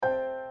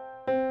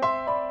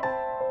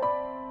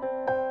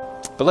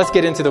But let's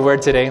get into the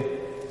word today.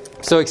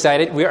 I'm so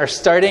excited. We are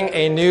starting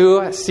a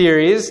new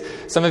series.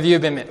 Some of you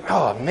have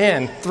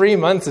been, 3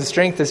 months of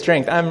strength to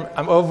strength.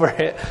 I'm over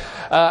it.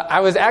 I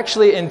was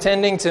actually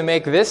intending to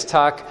make this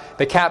talk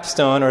the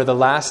capstone or the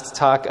last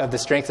talk of the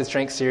Strength to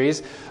Strength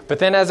series. But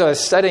then as I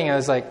was studying, I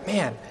was like,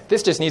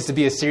 this just needs to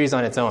be a series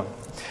on its own.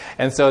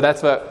 And so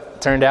that's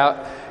what turned out.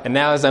 And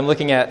now as I'm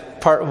looking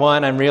at part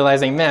one, I'm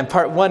realizing,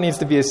 part one needs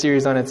to be a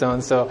series on its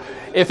own. So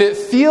if it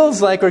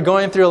feels like we're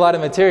going through a lot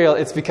of material,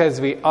 it's because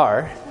we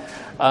are.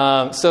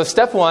 So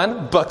step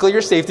one, buckle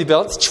your safety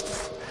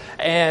belts.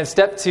 And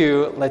step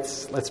two,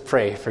 let's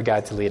pray for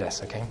God to lead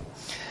us, okay?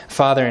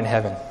 Father in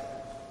heaven,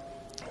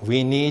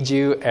 we need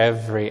you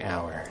every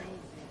hour.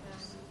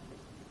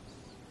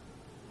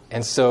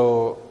 And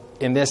so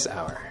in this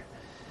hour,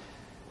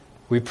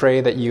 we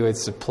pray that you would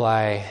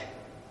supply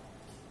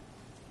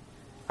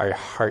our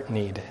heart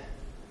need.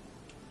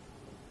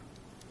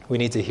 We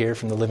need to hear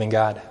from the living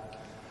God,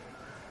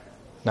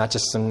 not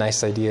just some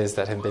nice ideas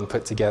that have been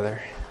put together.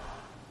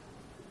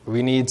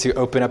 We need to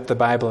open up the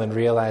Bible and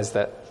realize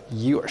that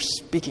you are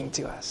speaking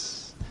to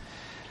us.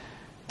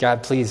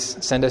 God, please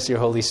send us your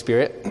Holy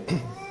Spirit.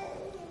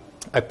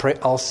 I pray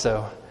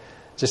also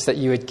just that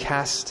you would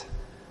cast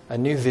a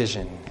new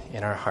vision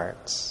in our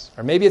hearts.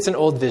 Or maybe it's an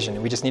old vision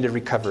and we just need to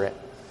recover it.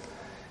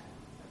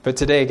 But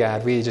today,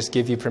 God, we just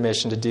give you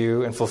permission to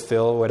do and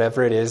fulfill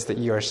whatever it is that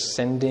you are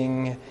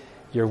sending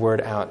your word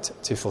out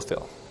to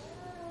fulfill.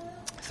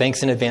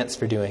 Thanks in advance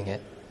for doing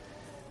it,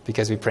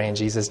 because we pray in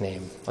Jesus'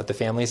 name. Let the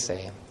family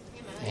say,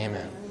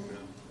 Amen.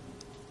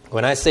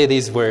 When I say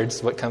these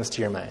words, what comes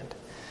to your mind?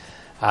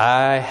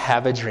 I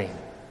have a dream.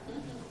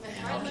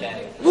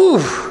 Okay.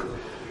 Ooh!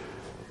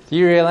 Do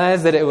you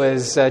realize that it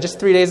was just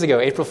 3 days ago,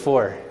 April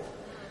 4?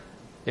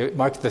 It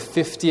marked the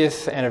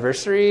 50th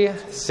anniversary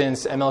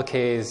since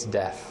MLK's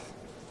death.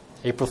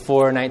 April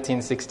 4,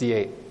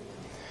 1968.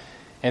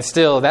 And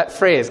still, that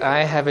phrase, I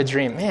have a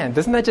dream.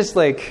 Doesn't that just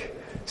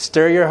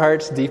stir your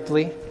hearts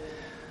deeply?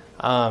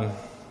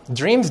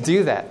 Dreams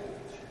do that.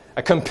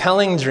 A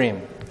compelling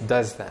dream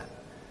does that.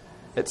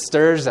 It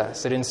stirs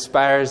us, it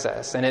inspires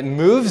us, and it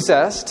moves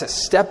us to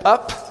step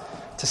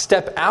up, to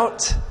step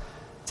out,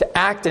 to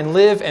act and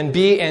live and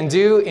be and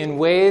do in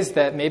ways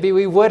that maybe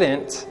we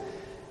wouldn't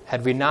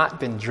had we not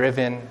been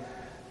driven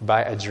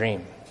by a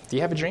dream. Do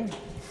you have a dream?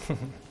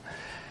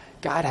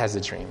 God has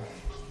a dream.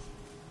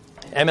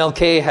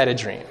 MLK had a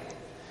dream.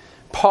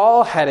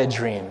 Paul had a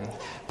dream.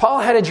 Paul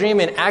had a dream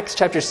in Acts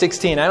chapter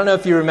 16. I don't know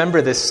if you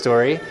remember this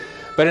story,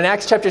 but in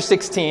Acts chapter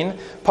 16,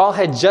 Paul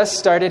had just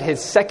started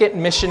his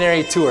second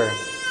missionary tour.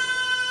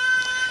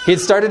 He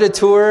had started a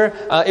tour.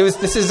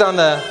 This is on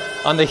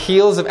the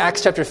heels of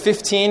Acts chapter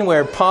 15,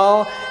 where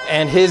Paul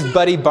and his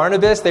buddy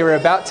Barnabas, they were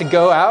about to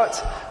go out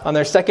on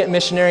their second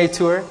missionary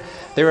tour.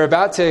 They were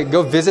about to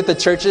go visit the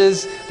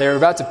churches. They were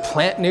about to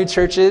plant new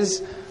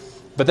churches.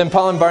 But then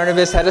Paul and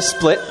Barnabas had a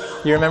split.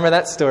 You remember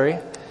that story?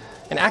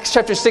 In Acts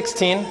chapter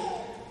 16,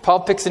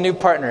 Paul picks a new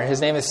partner.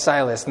 His name is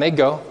Silas. And they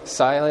go,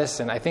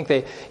 Silas, and I think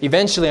they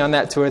eventually on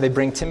that tour, they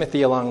bring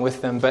Timothy along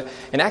with them. But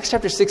in Acts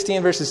chapter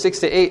 16, verses 6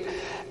 to 8,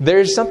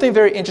 there's something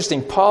very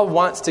interesting. Paul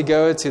wants to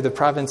go to the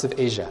province of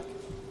Asia.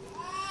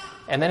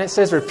 And then it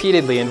says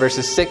repeatedly in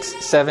verses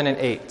 6, 7, and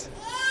 8,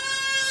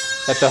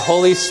 that the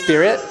Holy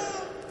Spirit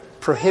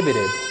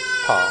prohibited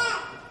Paul.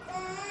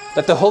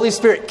 That the Holy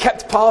Spirit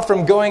kept Paul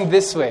from going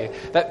this way.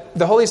 That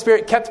the Holy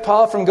Spirit kept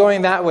Paul from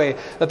going that way.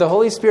 That the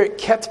Holy Spirit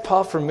kept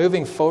Paul from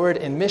moving forward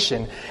in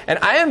mission. And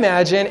I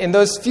imagine in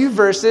those few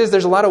verses,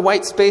 there's a lot of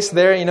white space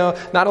there,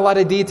 not a lot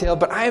of detail,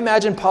 but I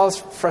imagine Paul's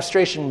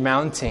frustration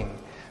mounting.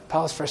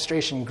 Paul's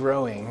frustration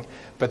growing.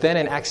 But then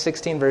in Acts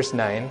 16, verse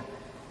 9,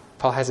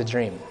 Paul has a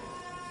dream.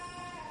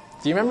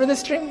 Do you remember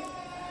this dream?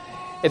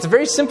 It's a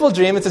very simple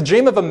dream. It's a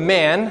dream of a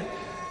man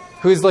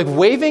who's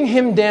waving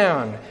him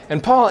down.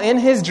 And Paul, in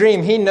his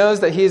dream, he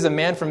knows that he is a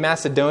man from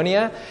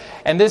Macedonia.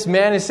 And this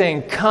man is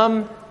saying,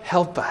 come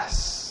help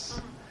us.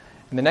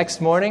 And the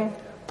next morning,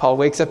 Paul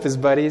wakes up his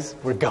buddies.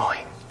 We're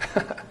going.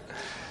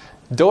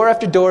 Door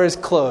after door is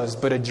closed,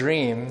 but a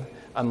dream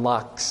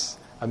unlocks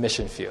a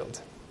mission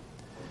field.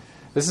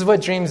 This is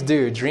what dreams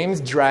do. Dreams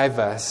drive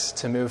us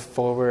to move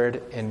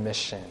forward in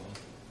mission.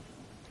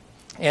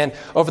 And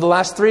over the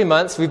last 3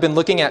 months, we've been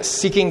looking at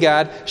seeking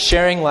God,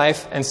 sharing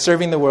life, and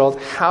serving the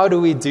world. How do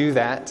we do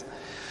that?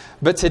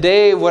 But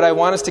today, what I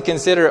want us to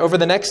consider over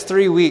the next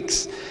 3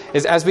 weeks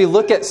is as we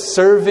look at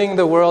serving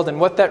the world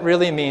and what that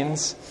really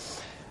means,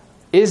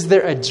 is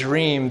there a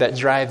dream that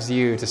drives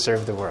you to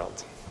serve the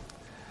world?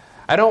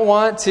 I don't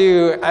want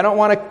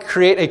to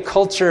create a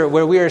culture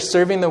where we are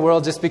serving the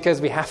world just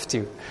because we have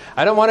to.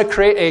 I don't want to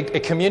create a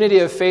community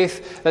of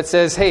faith that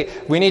says, hey,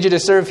 we need you to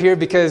serve here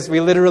because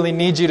we literally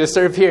need you to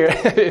serve here.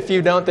 If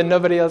you don't, then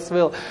nobody else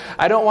will.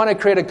 I don't want to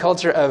create a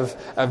culture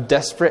of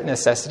desperate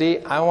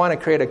necessity. I want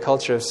to create a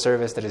culture of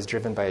service that is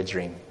driven by a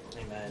dream.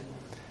 Amen.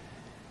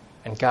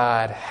 And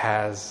God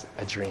has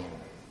a dream.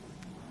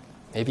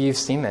 Maybe you've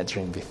seen that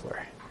dream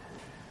before.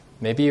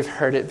 Maybe you've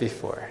heard it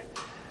before.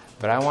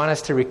 But I want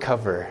us to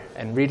recover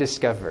and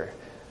rediscover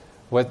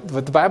what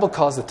the Bible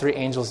calls the three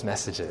angels'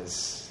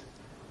 messages.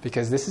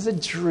 Because this is a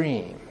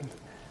dream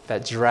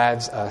that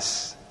drives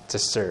us to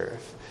serve.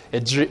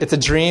 It's a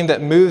dream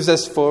that moves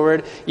us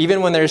forward,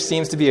 even when there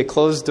seems to be a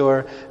closed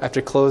door after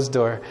closed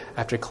door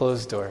after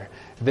closed door.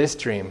 This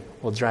dream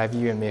will drive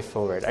you and me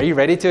forward. Are you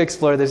ready to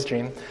explore this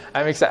dream?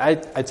 I'm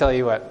excited. I tell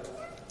you what,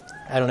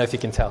 I don't know if you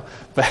can tell,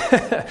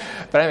 but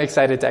I'm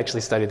excited to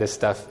actually study this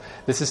stuff.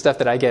 This is stuff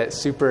that I get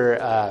super,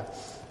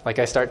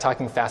 I start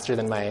talking faster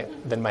than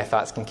my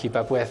thoughts can keep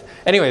up with.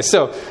 Anyway,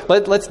 so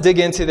let's dig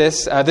into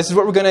this. This is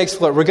what we're going to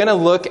explore. We're going to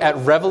look at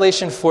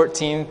Revelation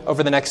 14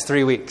 over the next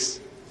 3 weeks.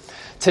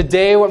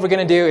 Today, what we're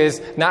going to do is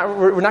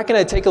we're not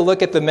going to take a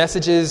look at the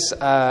messages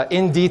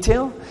in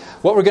detail.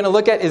 What we're going to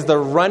look at is the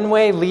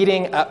runway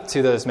leading up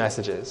to those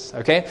messages.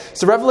 Okay?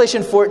 So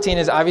Revelation 14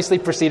 is obviously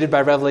preceded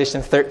by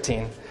Revelation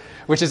 13,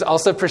 which is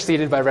also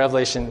preceded by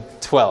Revelation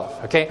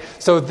 12. Okay?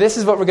 So this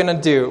is what we're going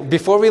to do.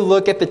 Before we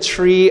look at the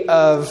tree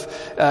of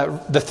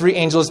the three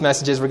angels'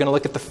 messages, we're going to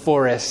look at the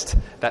forest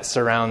that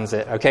surrounds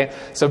it. Okay?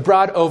 So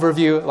broad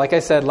overview. Like I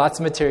said, lots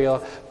of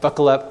material.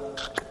 Buckle up.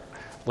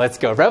 Let's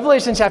go.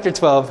 Revelation chapter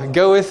 12.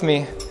 Go with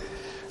me.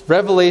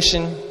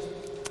 Revelation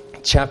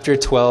chapter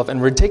 12. And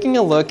we're taking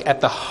a look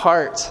at the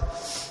heart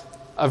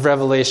of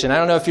Revelation. I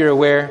don't know if you're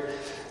aware,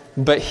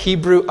 but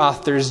Hebrew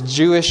authors,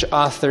 Jewish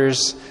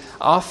authors,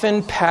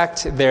 often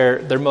packed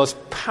their most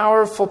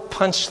powerful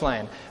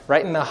punchline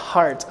right in the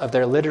heart of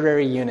their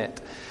literary unit.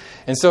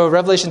 And so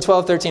Revelation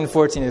 12, 13,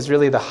 14 is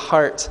really the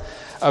heart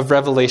of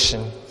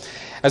Revelation.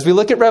 As we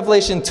look at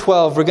Revelation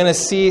 12, we're going to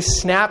see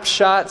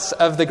snapshots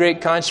of the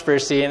great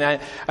controversy.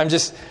 And I'm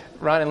just,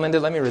 Ron and Linda,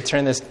 let me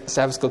return this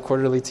Sabbath School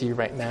Quarterly to you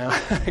right now.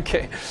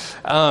 Okay.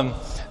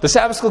 The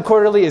Sabbath School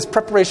Quarterly is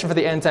preparation for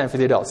the end time for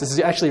the adults. This is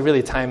actually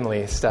really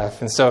timely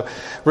stuff. And so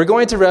we're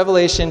going to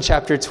Revelation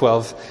chapter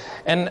 12.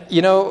 And,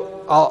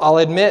 I'll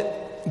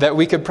admit that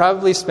we could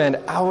probably spend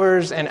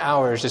hours and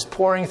hours just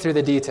pouring through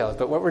the details.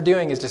 But what we're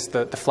doing is just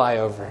the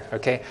flyover,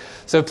 okay?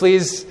 So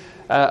please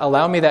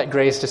allow me that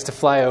grace just to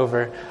fly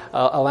over.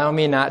 Allow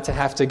me not to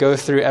have to go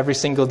through every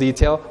single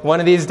detail. One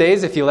of these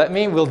days, if you let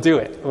me, we'll do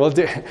it.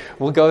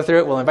 We'll go through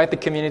it. We'll invite the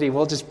community.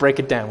 We'll just break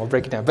it down.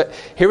 But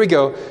here we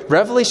go.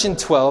 Revelation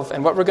 12,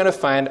 and what we're going to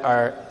find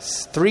are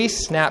three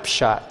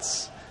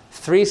snapshots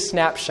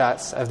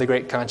of the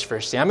great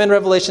controversy. I'm in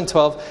Revelation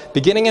 12,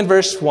 beginning in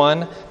verse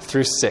 1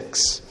 through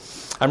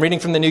 6. I'm reading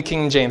from the New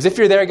King James. If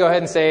you're there, go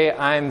ahead and say,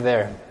 I'm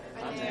there.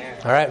 I'm there.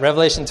 All right,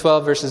 Revelation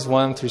 12, verses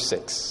 1 through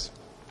 6.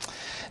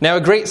 Now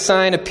a great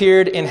sign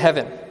appeared in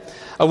heaven,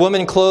 a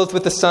woman clothed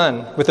with the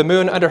sun, with the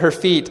moon under her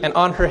feet, and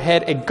on her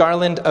head a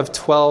garland of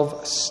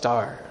 12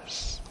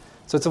 stars.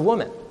 So it's a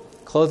woman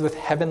clothed with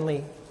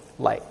heavenly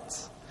light.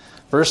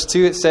 Verse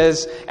 2, it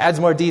says, adds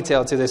more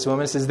detail to this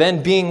woman. It says,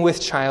 then being with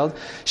child,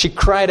 she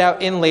cried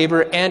out in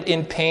labor and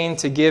in pain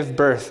to give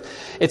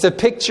birth. It's a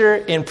picture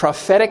in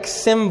prophetic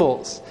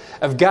symbols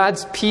of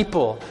God's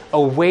people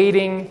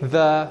awaiting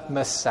the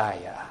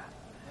Messiah.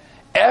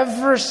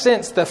 Ever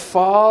since the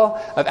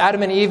fall of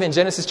Adam and Eve in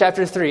Genesis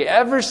chapter 3,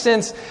 ever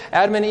since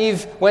Adam and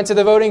Eve went to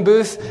the voting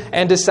booth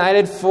and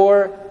decided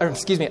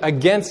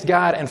against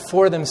God and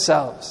for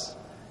themselves,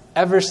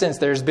 ever since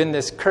there's been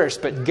this curse.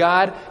 But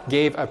God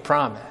gave a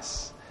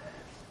promise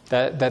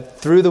that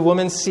through the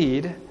woman's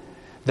seed,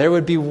 there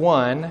would be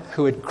one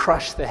who would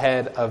crush the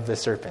head of the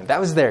serpent. That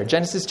was there,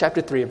 Genesis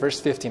chapter 3, verse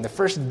 15, the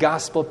first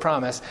gospel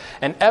promise.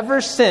 And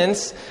ever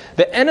since,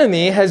 the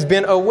enemy has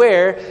been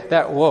aware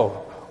that,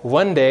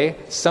 one day,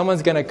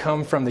 someone's going to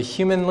come from the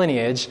human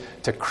lineage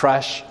to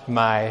crush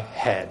my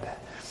head.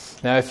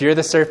 Now, if you're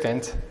the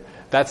serpent,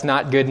 that's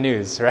not good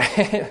news,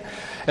 right?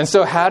 And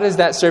so how does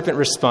that serpent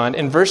respond?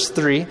 In verse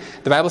 3,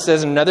 the Bible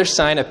says, another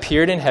sign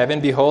appeared in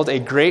heaven. Behold, a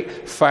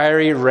great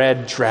fiery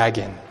red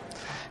dragon,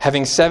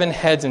 having 7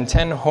 heads and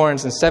 10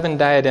 horns and 7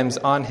 diadems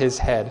on his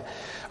head.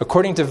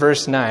 According to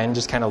verse 9,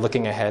 just kind of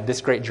looking ahead,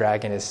 this great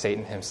dragon is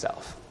Satan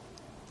himself.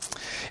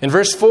 In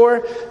verse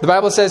 4, the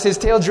Bible says, his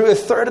tail drew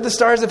 1/3 of the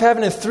stars of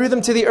heaven and threw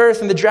them to the earth.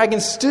 And the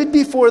dragon stood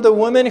before the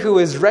woman who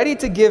was ready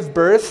to give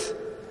birth,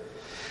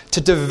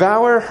 to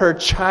devour her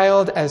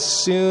child as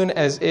soon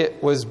as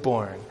it was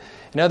born.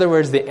 In other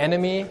words, the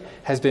enemy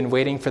has been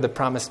waiting for the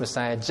promised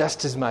Messiah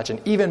just as much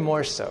and even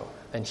more so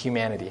than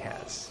humanity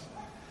has.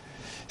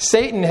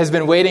 Satan has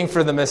been waiting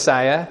for the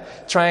Messiah,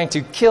 trying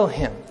to kill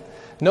him.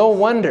 No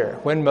wonder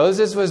when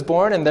Moses was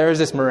born and there was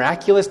this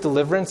miraculous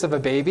deliverance of a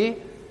baby,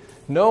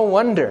 no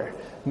wonder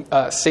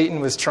Satan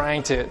was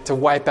trying to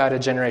wipe out a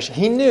generation.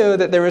 He knew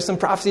that there was some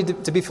prophecy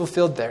to be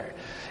fulfilled there.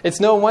 It's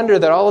no wonder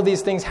that all of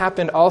these things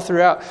happened all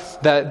throughout,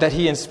 that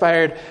he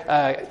inspired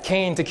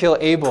Cain to kill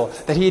Abel,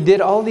 that he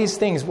did all these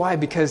things. Why?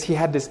 Because he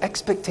had this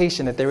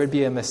expectation that there would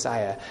be a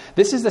Messiah.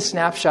 This is the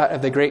snapshot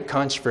of the great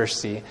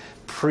controversy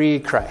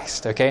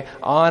pre-Christ, okay,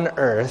 on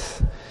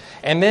earth.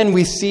 And then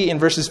we see in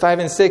verses 5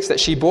 and 6 that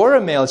she bore a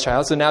male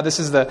child. So now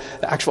this is the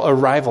actual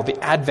arrival, the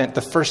advent,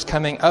 the first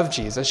coming of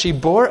Jesus. She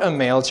bore a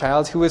male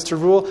child who was to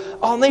rule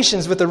all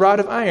nations with a rod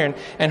of iron.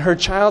 And her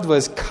child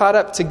was caught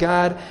up to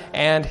God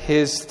and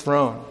his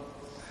throne.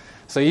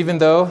 So even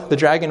though the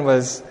dragon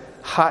was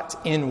hot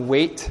in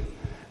wait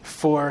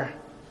for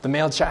the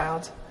male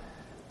child,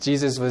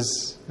 Jesus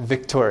was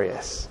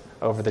victorious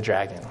over the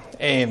dragon.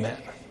 Amen.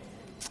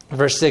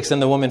 Verse 6,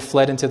 and the woman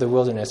fled into the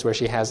wilderness where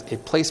she has a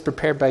place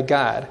prepared by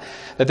God,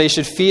 that they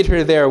should feed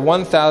her there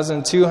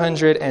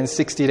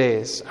 1,260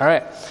 days. All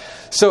right.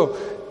 So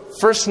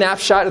first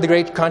snapshot of the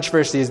great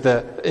controversy is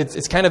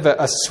it's kind of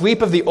a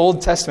sweep of the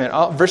Old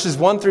Testament. Verses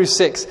 1 through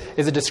 6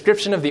 is a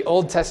description of the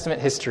Old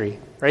Testament history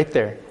right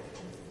there.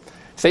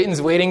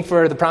 Satan's waiting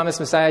for the promised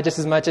Messiah just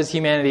as much as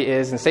humanity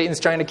is, and Satan's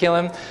trying to kill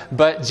him,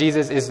 but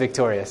Jesus is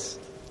victorious.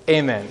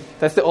 Amen.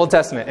 That's the Old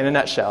Testament in a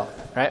nutshell,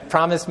 right?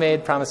 Promise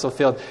made, promise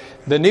fulfilled.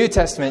 The New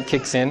Testament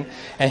kicks in,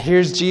 and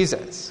here's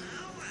Jesus.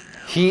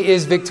 He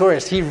is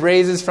victorious. He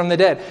raises from the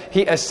dead.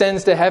 He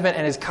ascends to heaven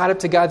and is caught up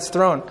to God's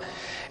throne.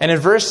 And in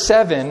verse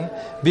 7,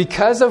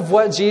 because of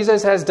what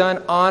Jesus has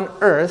done on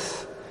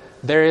earth,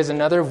 there is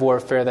another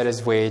warfare that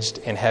is waged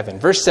in heaven.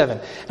 Verse 7,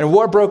 and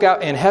war broke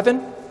out in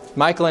heaven.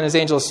 Michael and his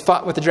angels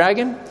fought with the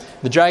dragon.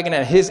 The dragon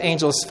and his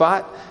angels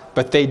fought,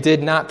 but they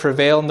did not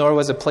prevail, nor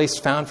was a place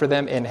found for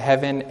them in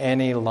heaven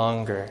any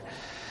longer.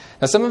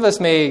 Now, some of us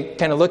may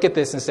kind of look at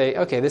this and say,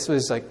 okay, this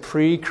was like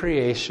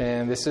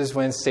pre-creation. This is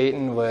when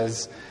Satan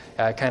was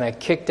kind of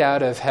kicked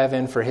out of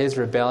heaven for his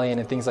rebellion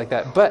and things like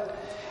that. But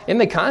in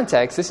the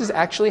context, this is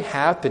actually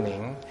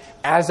happening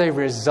as a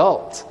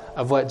result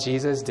of what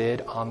Jesus did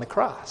on the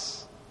cross.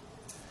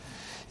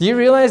 Do you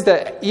realize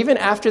that even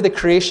after the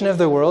creation of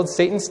the world,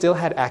 Satan still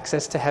had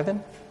access to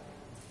heaven?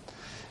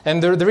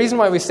 And the reason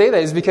why we say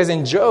that is because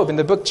in Job, in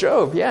the book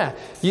Job,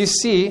 you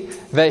see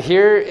that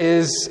here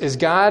is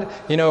God,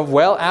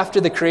 well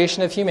after the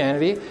creation of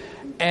humanity,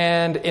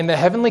 and in the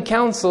heavenly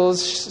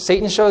councils,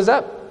 Satan shows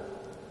up.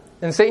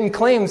 And Satan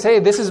claims, hey,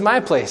 this is my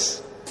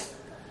place.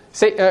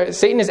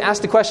 Satan is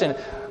asked the question,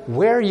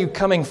 where are you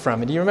coming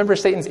from? And do you remember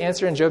Satan's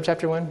answer in Job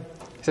chapter 1?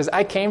 He says,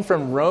 I came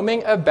from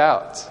roaming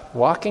about,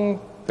 walking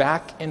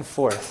back and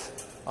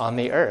forth on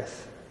the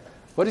earth.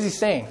 What is he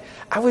saying?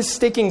 I was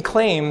staking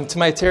claim to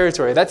my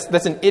territory.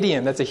 That's an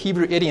idiom. That's a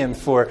Hebrew idiom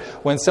for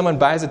when someone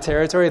buys a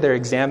territory, they're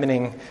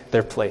examining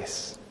their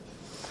place.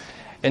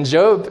 In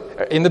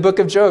the book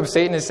of Job,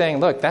 Satan is saying,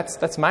 look,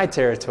 that's my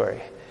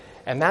territory.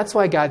 And that's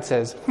why God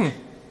says,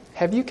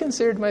 have you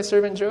considered my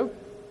servant Job?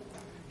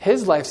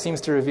 His life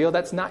seems to reveal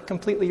that's not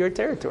completely your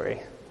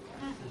territory.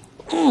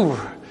 Ooh,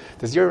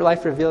 does your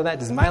life reveal that?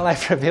 Does my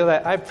life reveal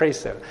that? I pray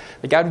so.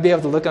 That God would be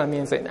able to look on me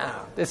and say, no,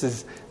 this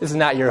is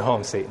not your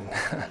home, Satan.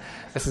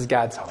 This is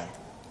God's home.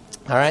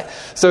 All right?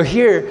 So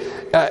here,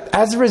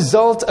 as a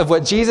result of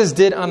what Jesus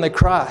did on the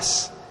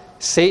cross,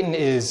 Satan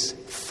is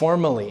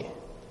formally,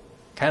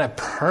 kind of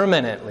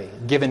permanently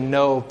given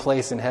no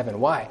place in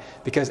heaven. Why?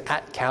 Because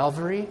at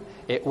Calvary,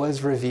 it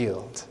was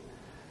revealed.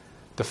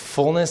 The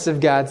fullness of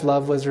God's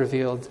love was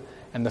revealed,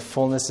 and the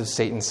fullness of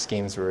Satan's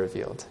schemes were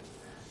revealed.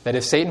 That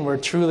if Satan were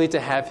truly to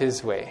have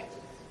his way,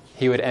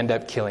 he would end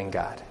up killing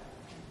God.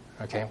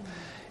 Okay?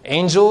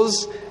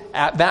 Angels,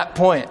 at that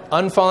point,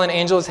 unfallen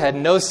angels had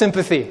no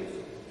sympathy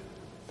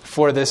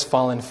for this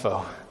fallen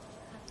foe.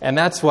 And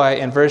that's why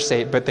in verse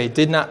 8, but they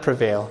did not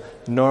prevail,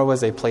 nor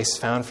was a place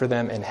found for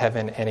them in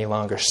heaven any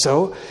longer.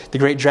 So the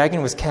great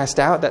dragon was cast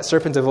out, that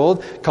serpent of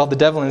old, called the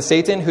devil and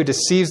Satan, who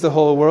deceives the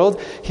whole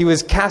world. He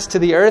was cast to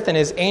the earth, and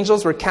his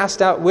angels were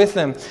cast out with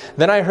him.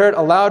 Then I heard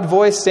a loud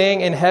voice saying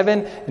in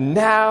heaven,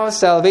 now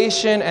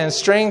salvation and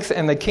strength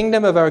and the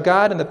kingdom of our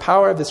God and the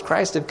power of this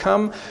Christ have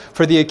come.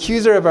 For the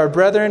accuser of our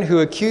brethren, who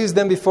accused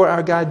them before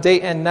our God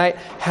day and night,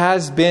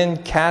 has been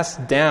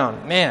cast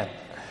down. Man,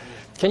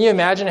 can you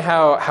imagine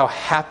how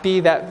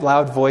happy that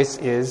loud voice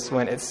is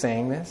when it's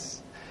saying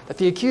this? That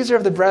the accuser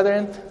of the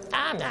brethren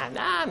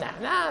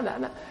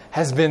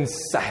has been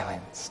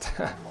silenced.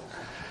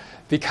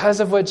 Because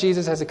of what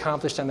Jesus has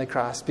accomplished on the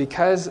cross,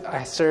 because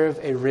I serve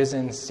a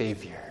risen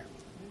Savior,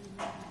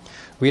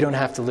 we don't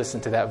have to listen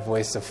to that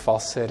voice of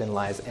falsehood and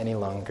lies any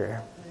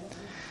longer.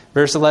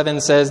 Verse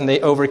 11 says, and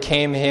they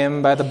overcame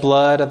him by the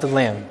blood of the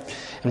Lamb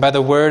and by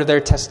the word of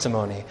their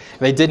testimony.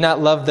 They did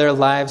not love their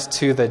lives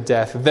to the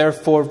death.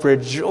 Therefore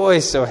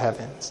rejoice, O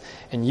heavens,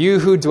 and you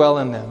who dwell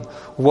in them.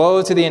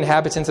 Woe to the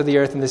inhabitants of the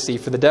earth and the sea,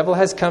 for the devil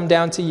has come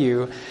down to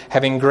you,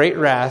 having great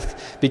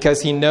wrath,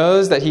 because he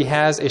knows that he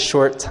has a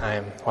short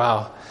time.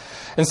 Wow.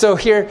 And so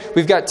here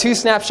we've got two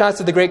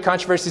snapshots of the great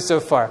controversy so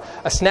far.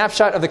 A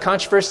snapshot of the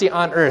controversy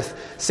on earth.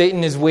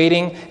 Satan is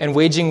waiting and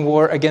waging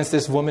war against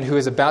this woman who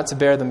is about to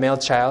bear the male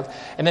child.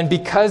 And then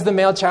because the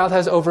male child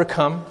has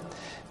overcome,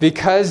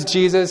 because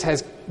Jesus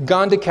has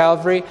gone to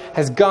Calvary,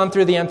 has gone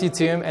through the empty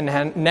tomb,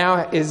 and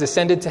now is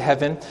ascended to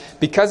heaven,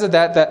 because of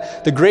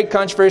that, the great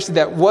controversy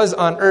that was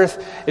on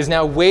earth is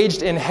now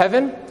waged in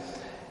heaven.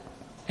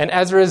 And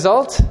as a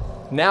result,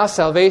 now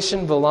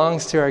salvation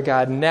belongs to our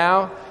God.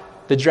 Now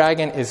the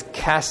dragon is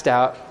cast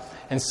out.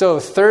 And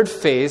so third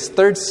phase,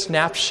 third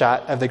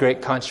snapshot of the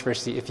great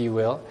controversy, if you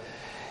will,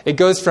 it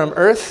goes from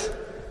earth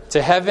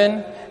to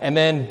heaven and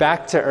then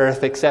back to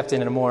earth, except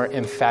in a more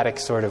emphatic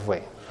sort of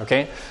way.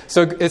 Okay?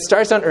 So it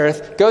starts on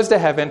earth, goes to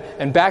heaven,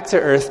 and back to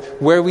earth,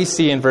 where we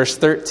see in verse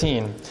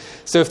 13.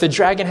 So if the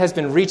dragon has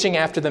been reaching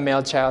after the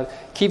male child,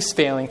 keeps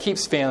failing,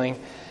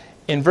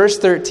 In verse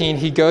 13,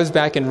 he goes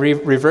back and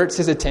reverts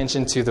his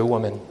attention to the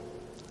woman,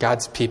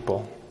 God's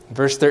people.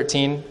 Verse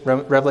 13,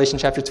 Revelation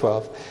chapter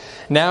 12.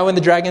 Now when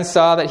the dragon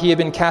saw that he had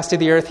been cast to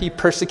the earth, he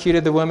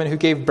persecuted the woman who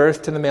gave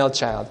birth to the male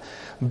child.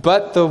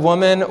 But the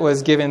woman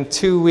was given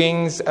 2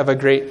 wings of a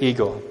great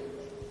eagle.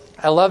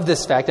 I love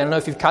this fact. I don't know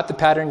if you've caught the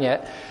pattern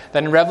yet,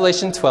 that in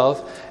Revelation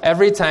 12,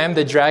 every time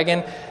the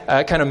dragon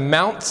kind of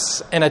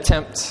mounts an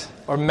attempt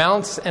or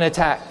mounts an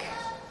attack,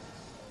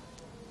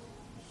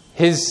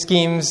 his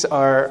schemes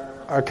are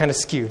kind of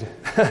skewed.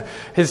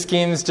 His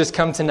schemes just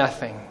come to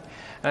nothing.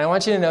 And I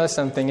want you to know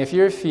something. If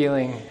you're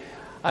feeling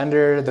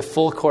under the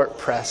full court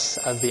press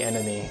of the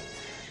enemy,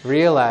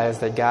 realize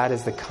that God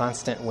is the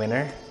constant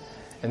winner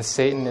and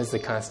Satan is the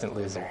constant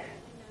loser.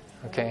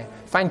 Okay?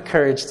 Find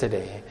courage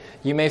today.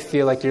 You may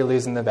feel like you're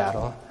losing the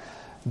battle,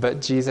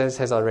 but Jesus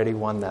has already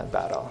won that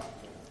battle.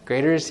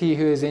 Greater is he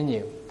who is in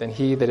you than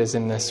he that is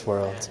in this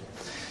world. It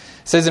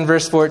says in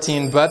verse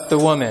 14, but the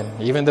woman,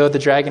 even though the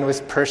dragon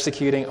was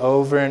persecuting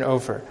over and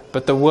over,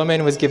 but the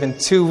woman was given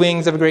 2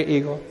 wings of a great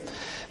eagle,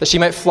 that she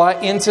might fly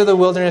into the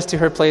wilderness to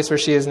her place where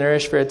she is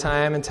nourished for a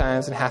time and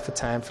times and half a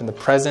time from the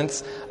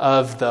presence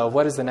of the,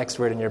 what is the next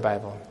word in your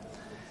Bible?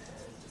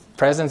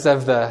 Presence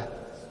of the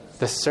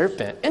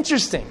serpent.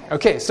 Interesting.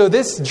 Okay, so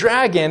this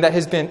dragon that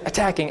has been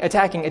attacking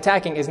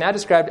is now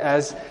described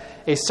as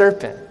a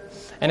serpent.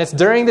 And it's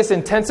during this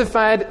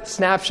intensified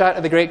snapshot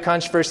of the great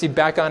controversy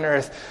back on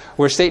earth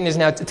where Satan is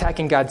now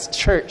attacking God's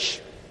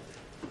church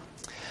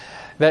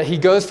that he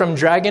goes from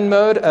dragon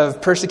mode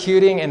of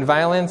persecuting and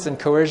violence and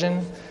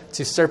coercion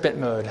to serpent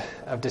mode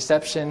of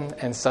deception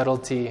and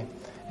subtlety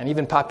and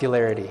even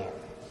popularity.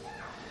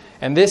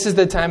 And this is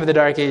the time of the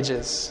Dark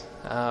Ages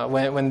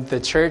when the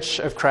Church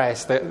of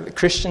Christ, the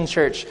Christian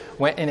church,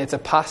 went in its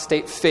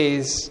apostate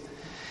phase.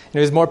 And it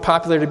was more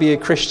popular to be a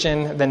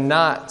Christian than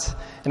not.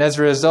 And as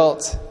a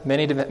result,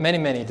 many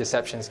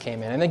deceptions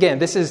came in. And again,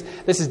 this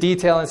is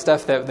detail and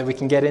stuff that we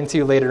can get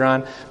into later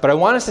on. But I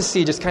want us to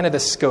see just kind of the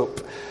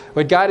scope.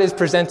 What God is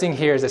presenting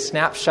here is a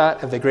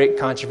snapshot of the great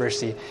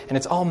controversy. And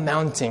it's all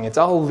mounting. It's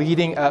all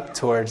leading up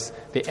towards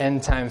the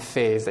end time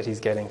phase that he's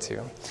getting to.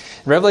 In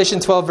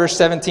Revelation 12, verse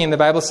 17, the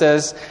Bible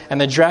says, and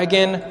the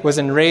dragon was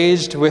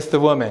enraged with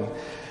the woman.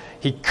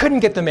 He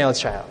couldn't get the male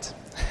child.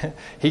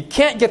 He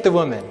can't get the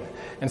woman.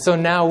 And so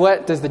now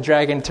what does the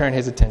dragon turn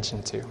his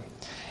attention to?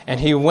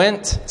 And he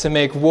went to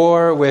make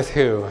war with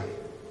who?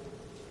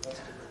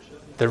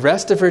 The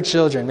rest of her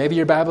children. Maybe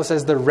your Bible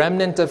says the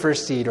remnant of her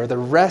seed or the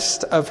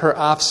rest of her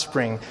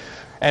offspring.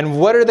 And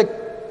what are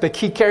the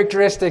key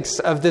characteristics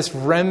of this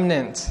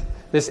remnant,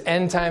 this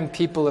end time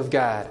people of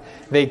God?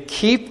 They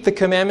keep the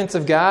commandments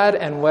of God,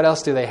 and what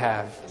else do they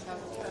have?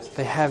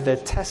 They have the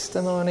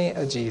testimony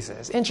of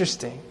Jesus.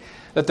 Interesting.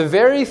 That the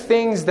very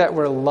things that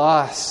were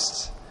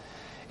lost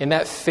in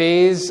that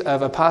phase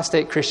of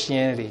apostate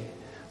Christianity,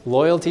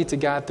 loyalty to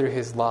God through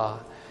his law,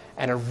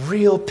 and a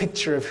real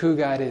picture of who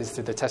God is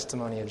through the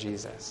testimony of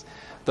Jesus.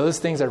 Those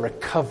things are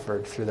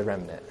recovered through the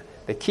remnant.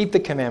 They keep the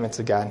commandments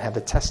of God and have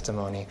the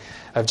testimony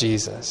of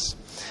Jesus.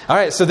 All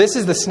right, so this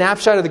is the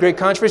snapshot of the great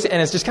controversy,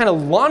 and it's just kind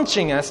of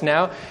launching us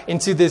now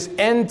into this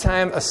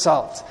end-time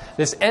assault,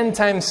 this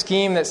end-time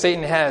scheme that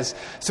Satan has.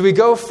 So we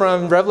go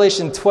from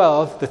Revelation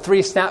 12, the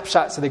 3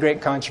 snapshots of the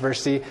great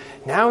controversy.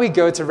 Now we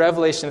go to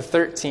Revelation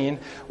 13,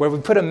 where we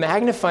put a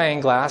magnifying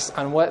glass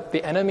on what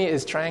the enemy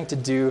is trying to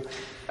do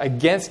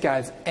against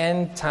God's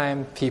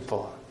end-time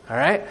people. All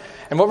right?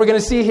 And what we're going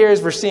to see here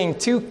is we're seeing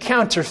 2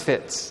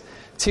 counterfeits.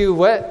 2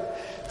 what?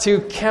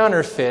 2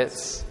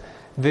 counterfeits.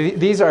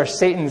 These are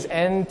Satan's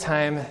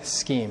end-time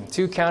scheme.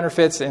 2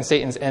 counterfeits in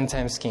Satan's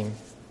end-time scheme.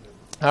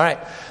 All right.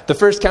 The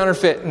first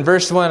counterfeit in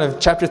verse 1 of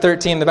chapter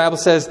 13, the Bible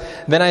says,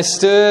 then I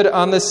stood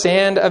on the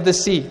sand of the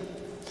sea,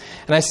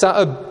 and I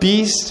saw a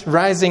beast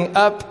rising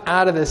up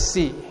out of the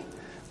sea.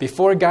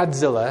 Before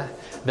Godzilla,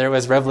 there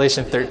was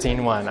Revelation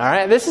 13:1. All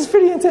right, this is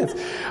pretty intense.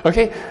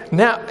 Okay,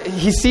 now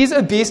he sees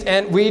a beast,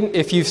 and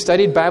if you've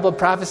studied Bible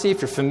prophecy,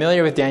 if you're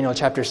familiar with Daniel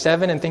chapter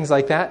 7 and things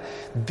like that,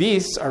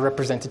 beasts are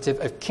representative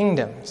of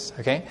kingdoms.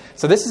 Okay,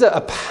 so this is a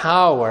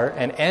power,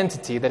 an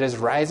entity that is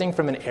rising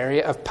from an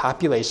area of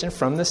population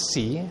from the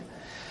sea,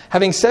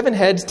 having 7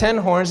 heads, 10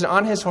 horns, and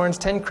on his horns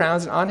 10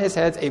 crowns, and on his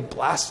heads a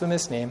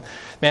blasphemous name.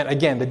 Man,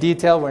 again, the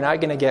detail we're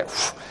not going to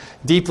get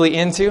deeply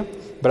into.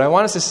 But I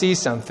want us to see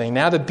something.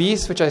 Now the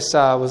beast which I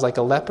saw was like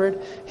a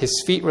leopard.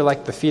 His feet were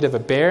like the feet of a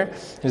bear.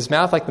 And his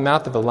mouth like the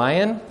mouth of a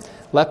lion.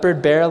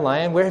 Leopard, bear,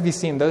 lion. Where have you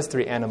seen those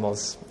 3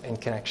 animals in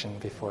connection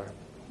before?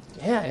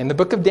 Yeah, in the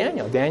book of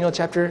Daniel. Daniel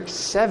chapter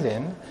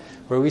 7,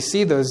 where we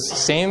see those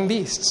same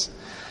beasts.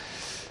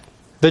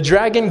 The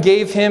dragon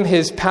gave him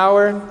his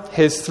power,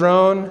 his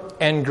throne,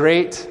 and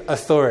great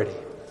authority.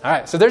 All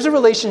right, so there's a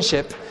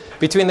relationship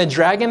between the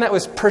dragon that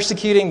was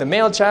persecuting the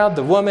male child,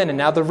 the woman, and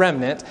now the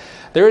remnant.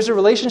 There is a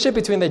relationship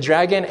between the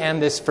dragon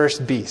and this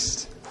first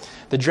beast.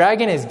 The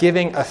dragon is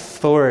giving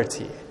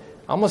authority,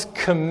 almost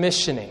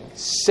commissioning,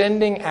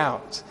 sending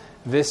out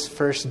this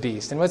first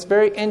beast. And what's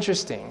very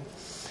interesting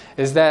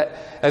is that,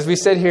 as we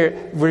said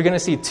here, we're going to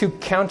see 2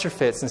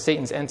 counterfeits in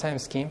Satan's end-time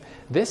scheme.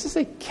 This is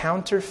a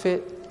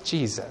counterfeit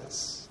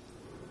Jesus.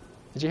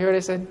 Did you hear what I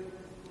said?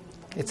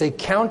 It's a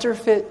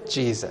counterfeit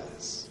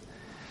Jesus.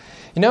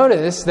 You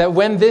notice that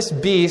when this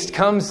beast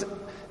comes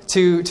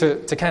to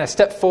kind of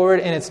step forward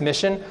in its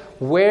mission,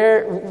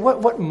 where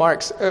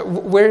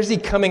is he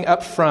coming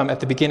up from at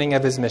the beginning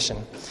of his mission?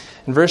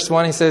 In verse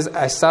 1, he says,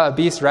 I saw a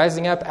beast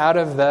rising up out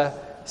of the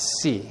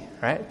sea,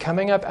 right?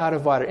 Coming up out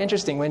of water.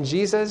 Interesting, when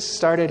Jesus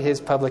started his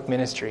public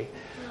ministry,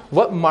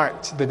 what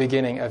marked the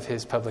beginning of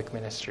his public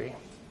ministry?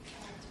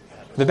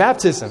 The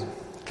baptism,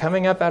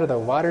 coming up out of the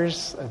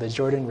waters of the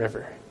Jordan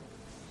River.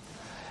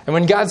 And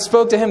when God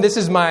spoke to him, this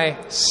is my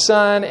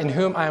son in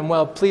whom I am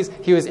well pleased,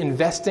 he was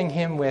investing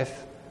him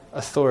with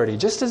authority,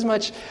 just as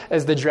much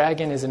as the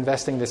dragon is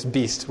investing this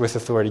beast with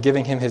authority,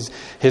 giving him his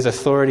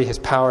authority, his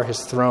power,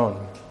 his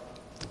throne.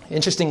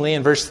 Interestingly,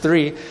 in verse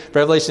 3,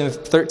 Revelation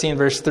 13,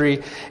 verse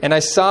 3, and I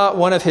saw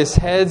one of his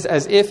heads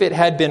as if it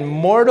had been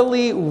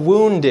mortally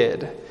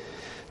wounded.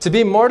 To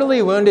be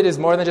mortally wounded is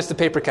more than just a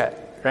paper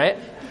cut, right?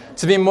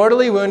 To be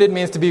mortally wounded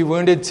means to be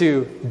wounded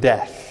to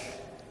death.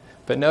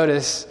 But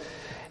notice,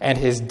 and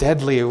his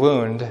deadly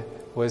wound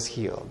was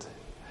healed.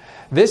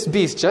 This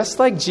beast, just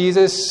like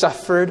Jesus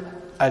suffered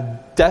a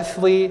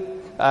deathly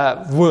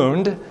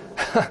wound,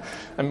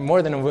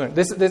 more than a wound.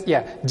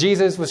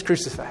 Jesus was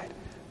crucified,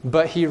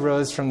 but he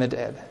rose from the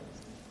dead.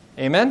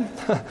 Amen?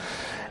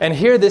 And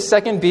here, this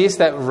second beast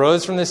that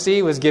rose from the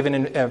sea was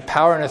given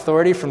power and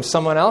authority from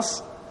someone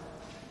else.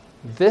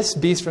 This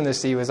beast from the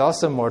sea was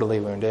also mortally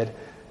wounded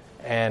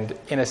and,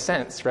 in a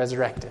sense,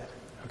 resurrected.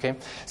 Okay?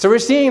 So we're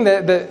seeing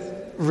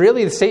that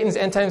really Satan's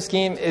end time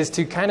scheme is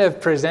to kind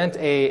of present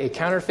a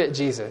counterfeit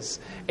Jesus,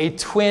 a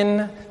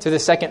twin to the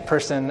second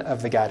person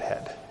of the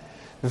Godhead.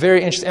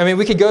 Very interesting. I mean,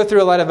 we could go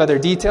through a lot of other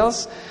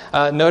details.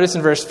 Notice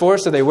in verse 4,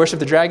 so they worship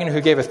the dragon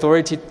who gave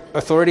authority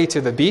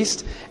to the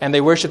beast, and they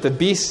worship the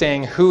beast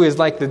saying, who is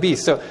like the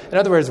beast? So, in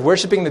other words,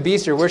 worshiping the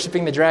beast, you're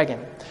worshiping the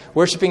dragon.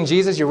 Worshiping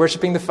Jesus, you're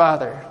worshiping the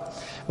Father.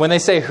 When they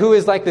say, who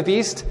is like the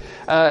beast?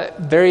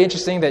 Very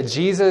interesting that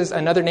Jesus,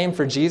 another name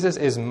for Jesus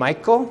is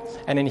Michael,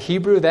 and in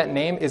Hebrew that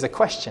name is a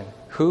question.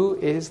 Who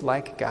is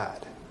like God?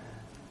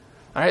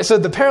 All right, so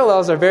the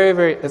parallels are very,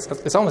 very,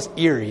 it's almost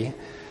eerie,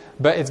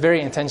 but it's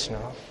very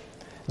intentional.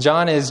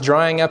 John is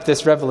drawing up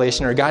this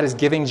revelation, or God is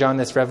giving John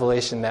this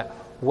revelation that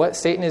what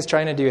Satan is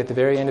trying to do at the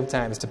very end of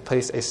time is to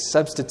place a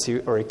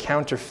substitute or a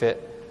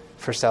counterfeit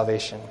for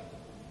salvation.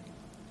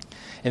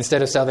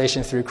 Instead of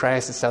salvation through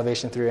Christ, it's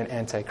salvation through an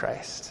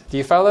antichrist. Do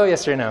you follow?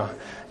 Yes or no?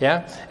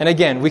 Yeah? And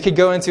again, we could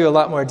go into a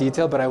lot more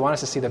detail, but I want us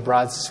to see the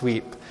broad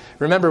sweep.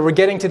 Remember, we're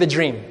getting to the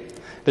dream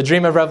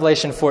of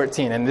Revelation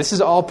 14, and this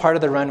is all part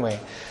of the runway.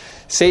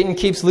 Satan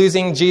keeps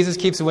losing, Jesus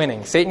keeps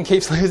winning. Satan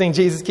keeps losing,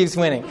 Jesus keeps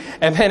winning.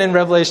 And then in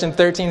Revelation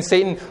 13,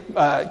 Satan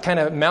kind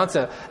of mounts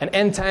an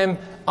end-time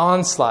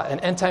onslaught, an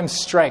end-time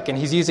strike, and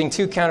he's using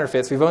two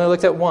counterfeits. We've only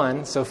looked at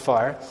one so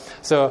far.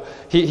 So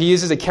he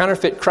uses a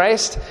counterfeit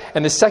Christ,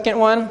 and the second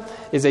one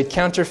is a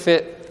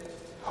counterfeit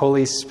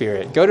Holy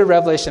Spirit. Go to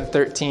Revelation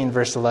 13,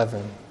 verse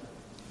 11.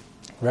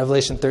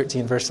 Revelation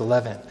 13, verse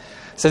 11. It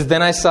says,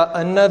 then I saw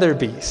another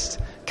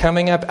beast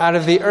coming up out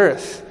of the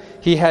earth.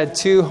 He had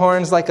two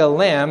horns like a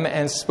lamb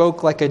and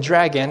spoke like a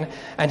dragon,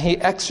 and he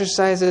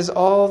exercises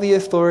all the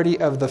authority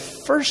of the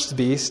first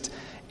beast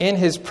in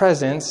his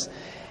presence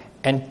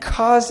and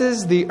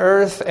causes the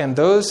earth and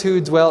those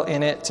who dwell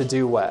in it to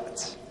do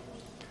what?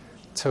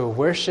 To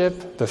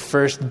worship the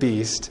first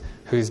beast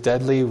whose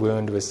deadly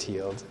wound was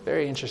healed.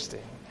 Very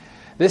interesting.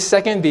 This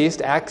second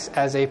beast acts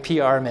as a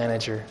PR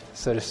manager,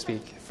 so to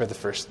speak, for the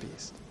first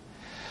beast.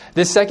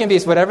 This second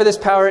beast, whatever this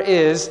power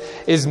is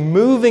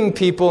moving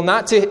people,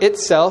 not to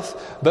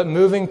itself, but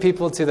moving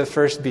people to the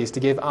first beast, to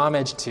give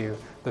homage to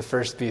the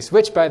first beast,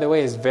 which, by the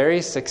way, is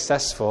very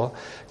successful.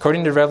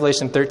 According to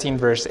Revelation 13,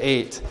 verse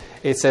 8,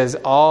 it says,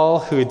 all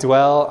who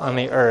dwell on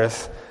the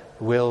earth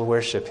will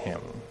worship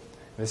him.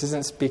 This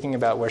isn't speaking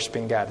about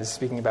worshiping God. This is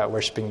speaking about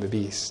worshiping the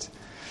beast.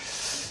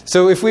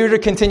 So if we were to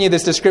continue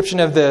this description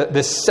of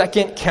the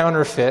second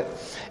counterfeit,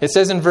 it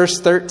says in verse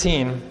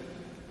 13,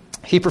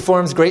 he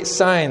performs great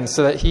signs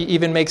so that he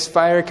even makes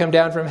fire come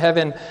down from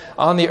heaven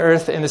on the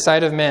earth in the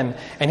sight of men.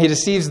 And he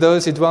deceives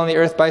those who dwell on the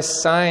earth by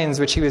signs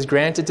which he was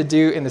granted to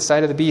do in the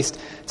sight of the beast,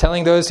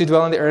 telling those who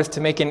dwell on the earth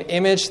to make an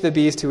image to the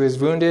beast who was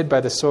wounded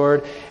by the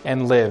sword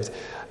and lived.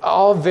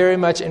 All very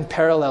much in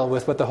parallel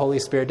with what the Holy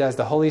Spirit does.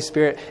 The Holy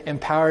Spirit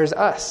empowers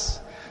us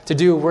to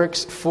do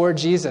works for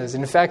Jesus.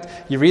 In fact,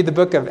 you read the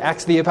book of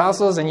Acts of the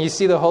Apostles and you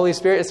see the Holy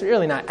Spirit. It's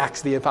really not Acts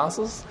of the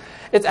Apostles.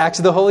 It's Acts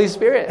of the Holy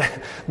Spirit.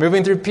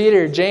 Moving through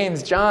Peter,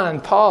 James, John,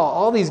 Paul,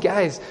 all these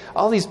guys,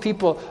 all these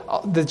people.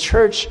 The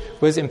church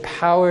was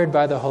empowered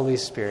by the Holy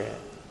Spirit,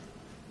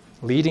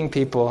 leading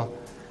people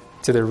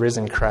to the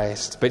risen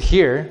Christ. But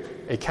here,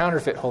 a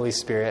counterfeit Holy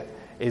Spirit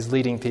is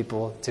leading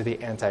people to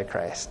the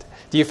Antichrist.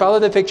 Do you follow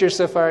the picture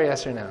so far?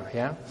 Yes or no?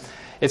 Yeah?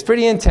 It's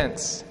pretty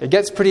intense. It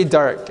gets pretty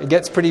dark. It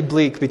gets pretty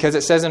bleak because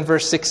it says in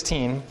verse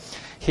 16,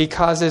 he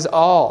causes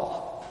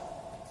all,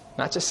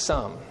 not just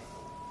some.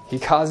 He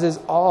causes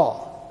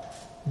all,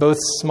 both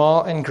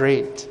small and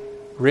great,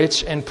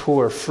 rich and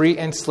poor, free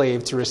and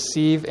slave, to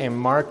receive a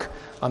mark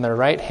on their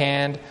right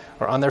hand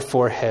or on their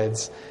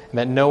foreheads, and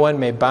that no one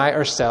may buy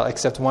or sell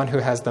except one who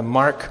has the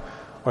mark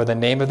or the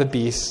name of the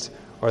beast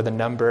or the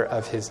number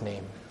of his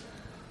name.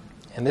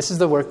 And this is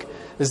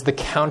the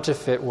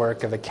counterfeit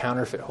work of the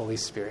counterfeit Holy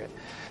Spirit.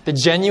 The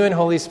genuine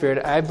Holy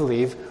Spirit, I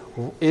believe,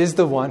 is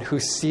the one who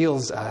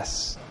seals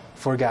us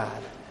for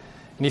God.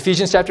 In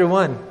Ephesians chapter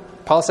 1,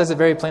 Paul says it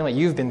very plainly,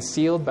 you've been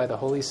sealed by the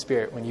Holy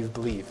Spirit when you've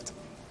believed.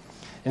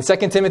 In 2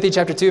 Timothy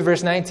chapter 2,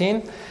 verse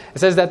 19, it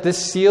says that this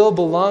seal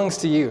belongs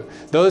to you.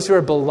 Those who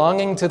are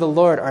belonging to the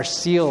Lord are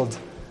sealed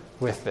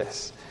with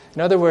this.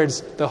 In other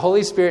words, the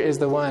Holy Spirit is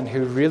the one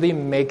who really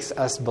makes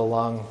us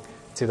belong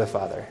to the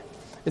Father.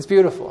 It's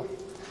beautiful.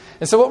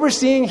 And so what we're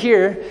seeing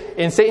here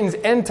in Satan's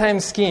end-time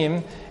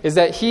scheme is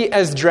that he,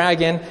 as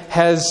dragon,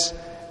 has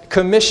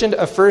commissioned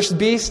a first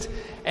beast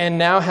and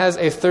now has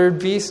a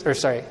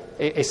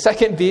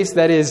second beast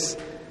that is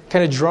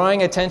kind of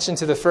drawing attention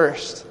to the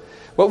first.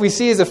 What we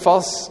see is a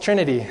false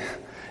trinity.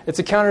 It's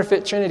a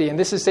counterfeit trinity, and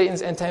this is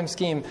Satan's end-time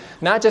scheme.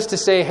 Not just to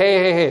say,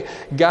 hey,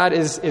 God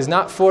is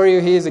not for you,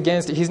 he is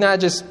against it. He's not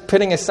just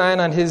putting a sign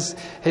on his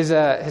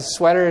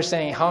sweater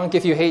saying, honk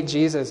if you hate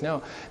Jesus.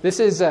 No, this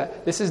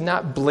is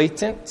not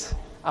blatant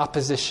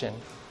opposition.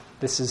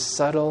 This is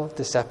subtle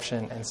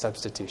deception and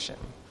substitution.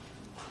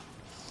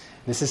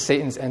 This is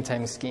Satan's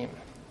end-time scheme.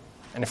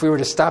 And if we were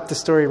to stop the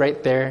story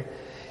right there,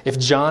 if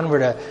John were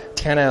to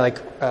kind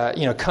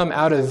of come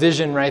out of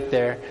vision right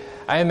there,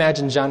 I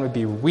imagine John would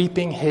be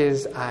weeping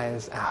his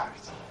eyes out.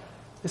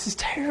 This is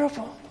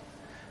terrible.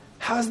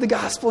 How is the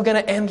gospel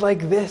going to end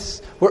like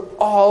this, where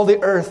all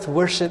the earth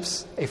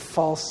worships a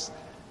false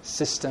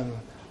system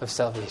of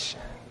salvation?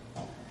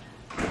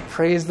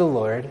 Praise the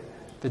Lord,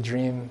 the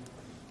dream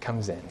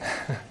comes in.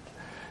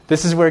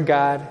 This is where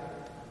God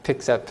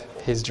picks up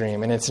his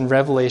dream, and it's in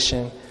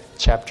Revelation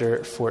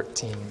chapter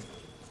 14.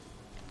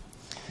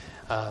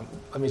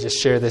 Let me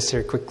just share this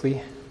here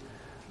quickly.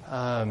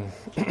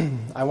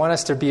 I want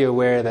us to be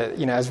aware that,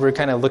 as we're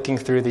kind of looking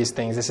through these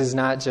things, this is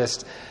not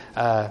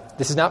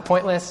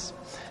pointless.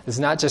 This is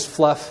not just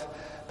fluff,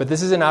 but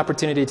this is an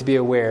opportunity to be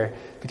aware,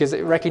 because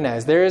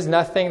recognize there is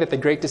nothing that the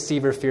great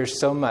deceiver fears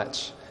so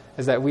much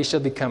as that we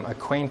shall become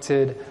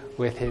acquainted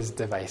with his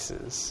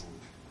devices.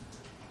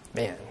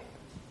 Man,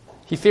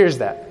 he fears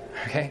that,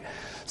 okay?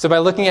 So by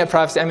looking at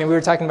prophecy, we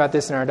were talking about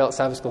this in our adult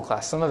Sabbath school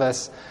class. Some of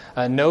us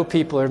know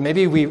people, or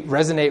maybe we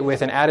resonate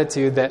with an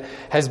attitude that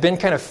has been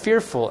kind of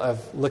fearful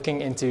of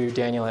looking into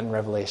Daniel and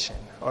Revelation,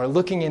 or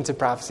looking into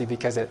prophecy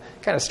because it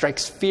kind of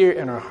strikes fear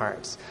in our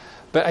hearts.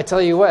 But I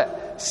tell you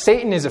what,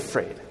 Satan is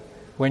afraid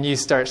when you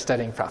start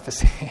studying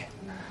prophecy.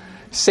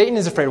 Satan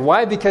is afraid.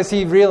 Why? Because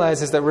he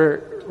realizes that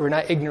we're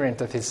not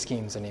ignorant of his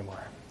schemes anymore.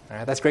 All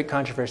right, that's Great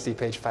Controversy,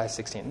 page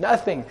 516.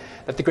 Nothing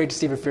that the great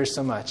deceiver fears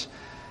so much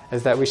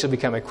as that we shall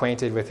become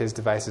acquainted with his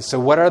devices. So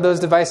what are those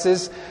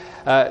devices?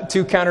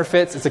 Two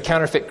counterfeits. It's a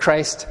counterfeit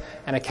Christ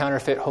and a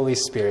counterfeit Holy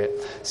Spirit.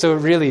 So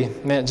really,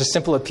 just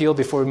simple appeal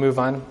before we move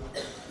on.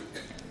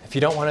 If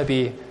you don't want to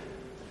be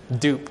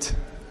duped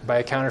by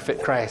a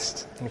counterfeit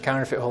Christ and a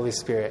counterfeit Holy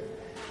Spirit,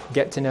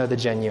 get to know the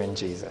genuine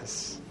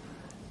Jesus.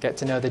 Get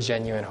to know the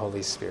genuine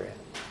Holy Spirit.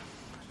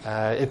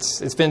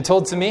 It's been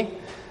told to me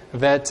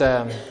that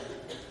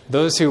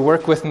those who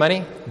work with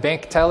money,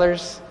 bank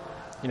tellers,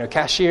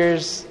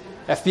 cashiers,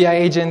 FBI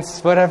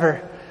agents,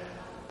 whatever,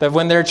 that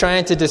when they're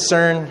trying to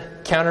discern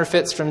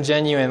counterfeits from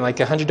genuine,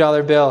 like a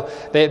 $100 bill,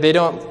 they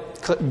don't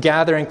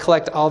gather and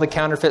collect all the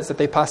counterfeits that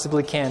they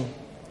possibly can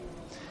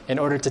in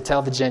order to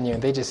tell the genuine.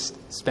 They just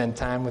spend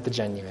time with the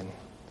genuine.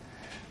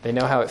 They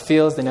know how it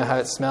feels, they know how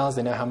it smells,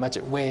 they know how much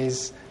it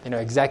weighs, they know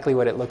exactly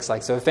what it looks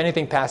like. So if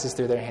anything passes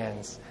through their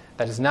hands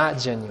that is not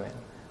genuine,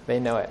 they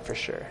know it for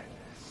sure.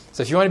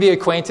 So if you want to be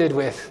acquainted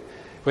with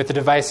the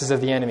devices of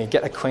the enemy,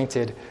 get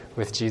acquainted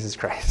with Jesus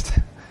Christ.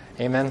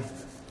 Amen?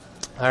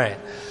 All right.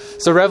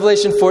 So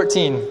Revelation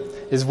 14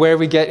 is where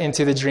we get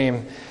into the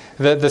dream.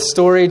 The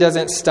story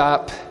doesn't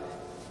stop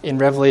in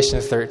Revelation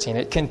 13.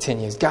 It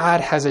continues.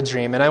 God has a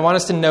dream. And I want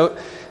us to note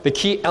the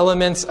key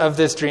elements of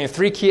this dream.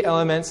 3 key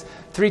elements,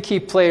 3 key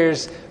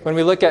players. When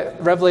we look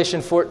at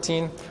Revelation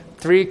 14,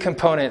 3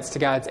 components to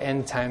God's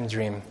end-time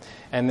dream.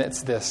 And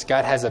it's this.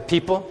 God has a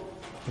people,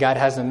 God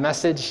has a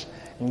message,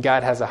 and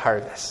God has a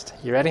harvest.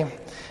 You ready?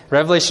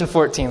 Revelation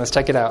 14. Let's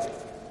check it out.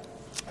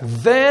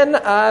 Then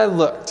I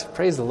looked.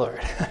 Praise the Lord.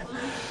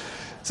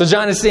 So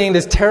John is seeing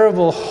this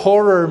terrible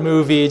horror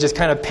movie just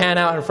kind of pan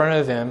out in front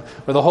of him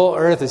where the whole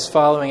earth is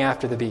following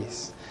after the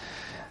beast.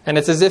 And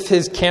it's as if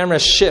his camera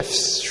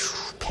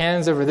shifts,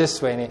 pans over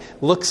this way, and he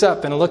looks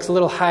up and looks a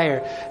little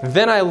higher.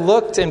 Then I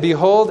looked, and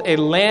behold, a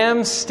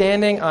lamb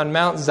standing on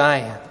Mount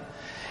Zion,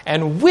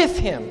 and with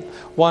him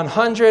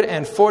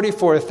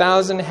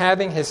 144,000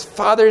 having his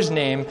Father's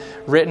name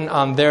written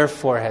on their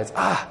foreheads.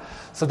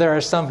 So there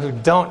are some who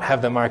don't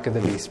have the mark of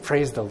the beast.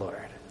 Praise the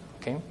Lord.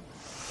 Okay.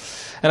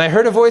 And I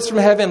heard a voice from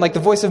heaven, like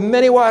the voice of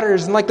many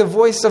waters, and like the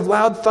voice of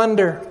loud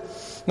thunder.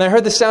 And I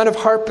heard the sound of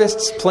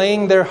harpists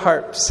playing their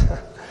harps.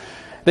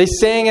 They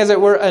sang, as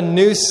it were, a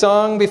new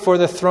song before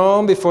the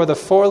throne, before the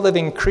four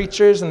living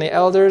creatures and the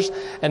elders,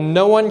 and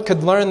no one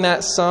could learn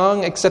that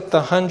song except the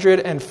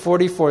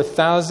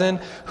 144,000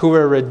 who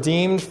were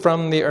redeemed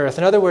from the earth.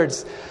 In other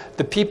words,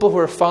 the people who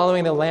are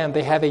following the Lamb,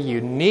 they have a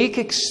unique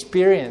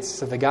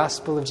experience of the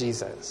gospel of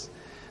Jesus.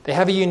 They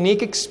have a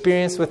unique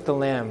experience with the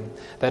Lamb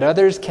that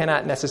others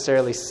cannot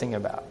necessarily sing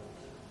about.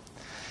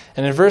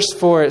 And in verse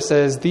 4 it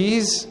says,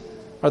 "These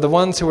are the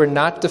ones who were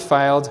not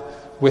defiled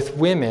with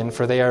women,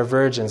 for they are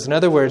virgins." In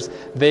other words,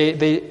 they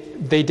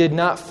did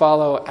not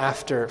follow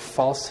after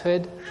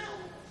falsehood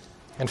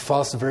and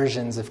false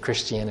versions of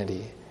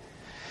Christianity.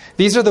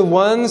 These are the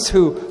ones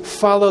who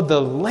followed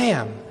the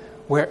Lamb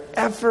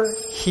wherever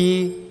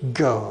he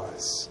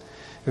goes.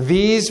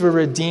 These were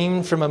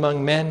redeemed from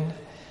among men,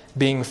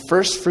 being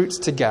first fruits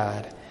to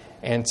God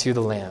and to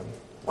the Lamb.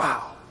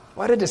 Wow,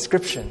 what a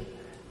description.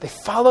 They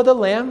follow the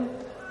Lamb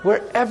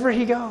wherever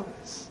he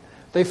goes.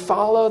 They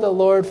follow the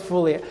Lord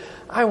fully.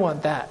 I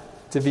want that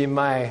to be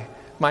my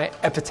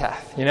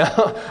epitaph,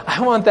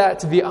 I want that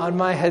to be on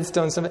my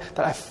headstone,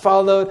 that I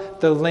followed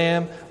the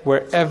Lamb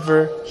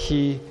wherever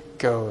he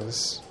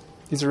goes.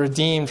 These are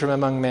redeemed from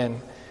among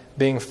men,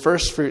 being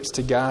first fruits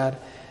to God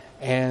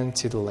and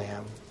to the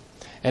Lamb.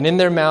 And in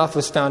their mouth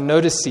was found no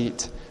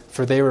deceit,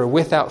 for they were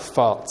without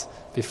fault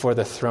before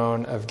the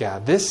throne of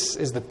God. This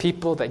is the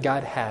people that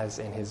God has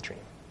in his dream.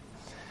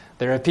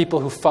 There are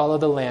people who follow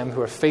the Lamb,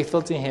 who are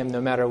faithful to him no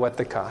matter what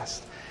the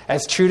cost.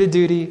 As true to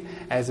duty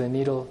as a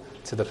needle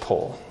to the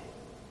pole.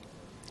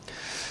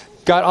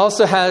 God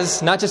also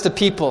has not just a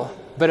people,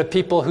 but a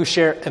people who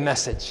share a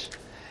message.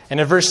 And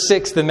in verse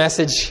 6, the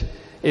message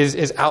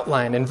is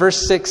outlined. In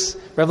verse 6,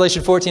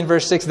 Revelation 14,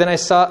 verse 6, "Then I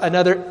saw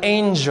another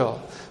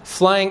angel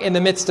flying in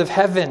the midst of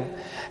heaven,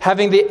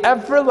 having the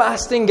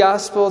everlasting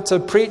gospel to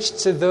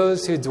preach to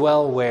those who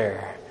dwell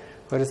where?"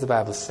 What does the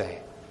Bible say?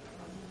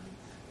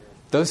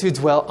 Those who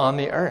dwell on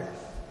the earth.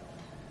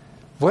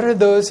 What are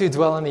those who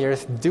dwell on the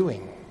earth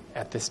doing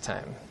at this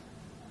time?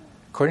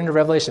 According to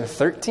Revelation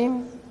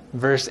 13,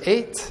 verse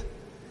 8,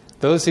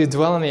 those who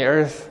dwell on the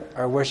earth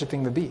are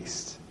worshiping the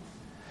beast.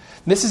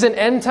 This is an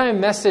end-time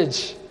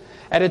message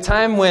at a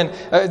time when,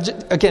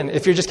 again,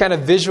 if you're just kind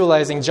of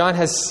visualizing, John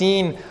has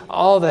seen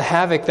all the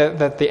havoc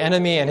that the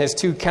enemy and his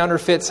two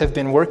counterfeits have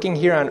been working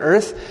here on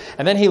earth.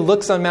 And then he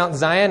looks on Mount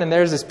Zion, and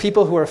there's this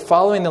people who are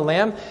following the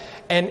Lamb.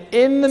 And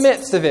in the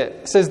midst of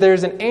it says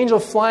there's an angel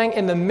flying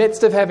in the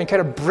midst of heaven,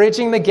 kind of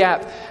bridging the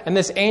gap. And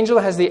this angel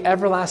has the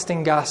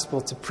everlasting gospel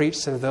to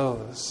preach to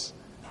those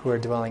who are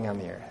dwelling on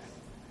the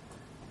earth,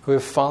 who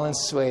have fallen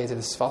sway to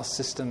this false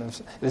system,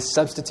 this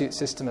substitute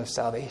system of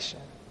salvation.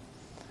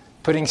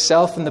 Putting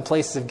self in the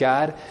place of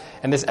God,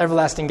 and this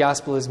everlasting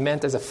gospel is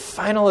meant as a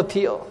final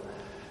appeal.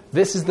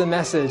 This is the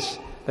message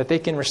that they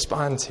can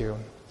respond to.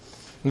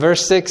 In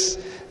verse 6,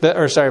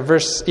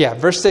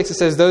 verse 6, it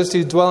says, "Those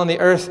who dwell on the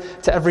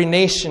earth, to every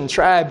nation,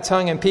 tribe,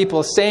 tongue, and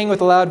people, saying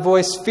with a loud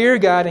voice, 'Fear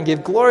God and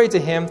give glory to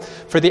him,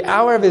 for the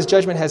hour of his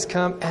judgment has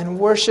come, and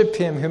worship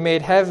him who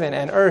made heaven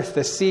and earth,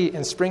 the sea,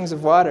 and springs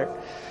of water.'"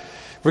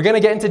 We're going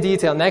to get into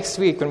detail next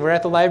week when we're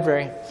at the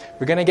library.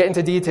 We're going to get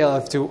into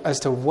detail as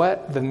to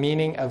what the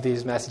meaning of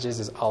these messages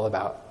is all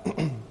about.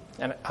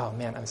 And oh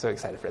man, I'm so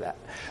excited for that.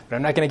 But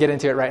I'm not going to get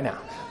into it right now.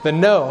 But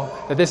know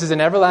that this is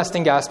an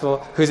everlasting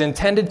gospel whose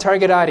intended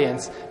target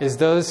audience is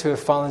those who have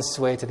fallen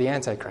sway to the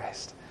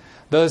Antichrist.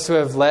 Those who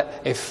have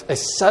let a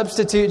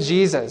substitute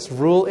Jesus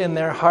rule in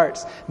their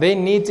hearts. They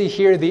need to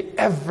hear the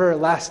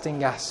everlasting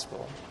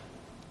gospel.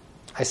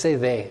 I say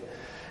they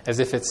as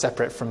if it's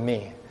separate from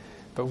me.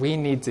 But we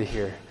need to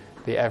hear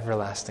the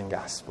everlasting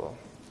gospel.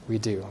 We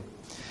do.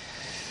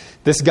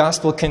 This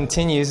gospel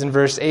continues in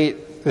verse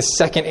 8. The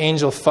second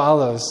angel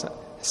follows,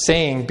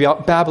 saying,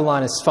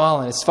 "Babylon is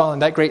fallen,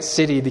 that great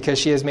city, because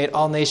she has made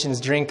all nations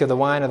drink of the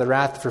wine of the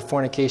wrath of her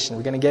fornication."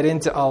 We're going to get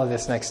into all of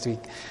this next week.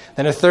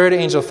 Then a third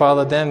angel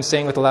followed them,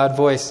 saying with a loud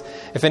voice,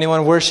 "If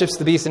anyone worships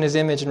the beast in his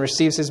image and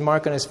receives his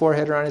mark on his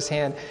forehead or on his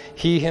hand,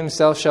 he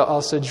himself shall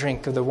also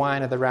drink of the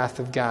wine of the wrath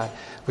of God,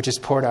 which is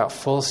poured out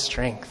full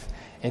strength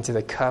into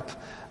the cup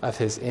of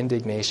his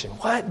indignation."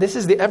 What? This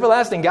is the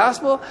everlasting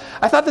gospel?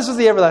 I thought this was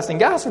the everlasting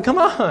gospel. Come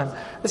on.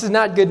 This is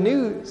not good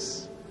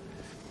news.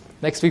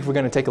 Next week, we're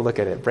going to take a look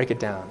at it, break it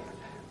down.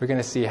 We're going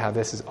to see how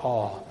this is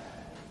all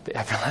the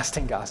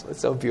everlasting gospel.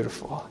 It's so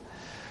beautiful.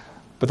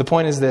 But the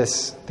point is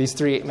this. These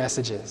 3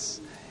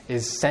 messages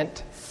is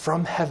sent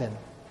from heaven.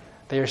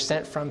 They are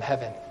sent from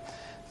heaven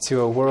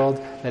to a world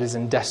that is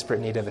in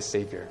desperate need of a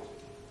Savior.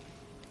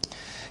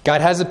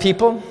 God has a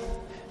people.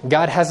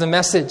 God has a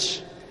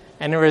message.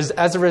 And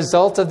as a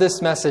result of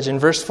this message, in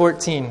verse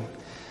 14,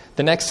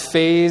 the next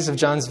phase of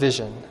John's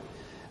vision,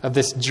 of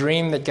this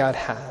dream that God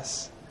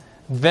has.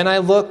 "Then I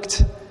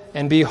looked,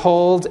 and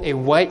behold, a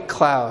white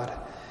cloud.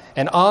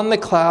 And on the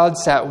cloud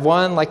sat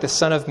one like the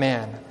Son of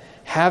Man,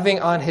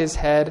 having on his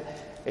head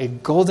a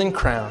golden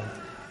crown,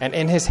 and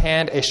in his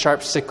hand a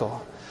sharp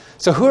sickle."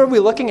 So who are we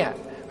looking at?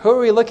 Who are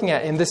we looking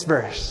at in this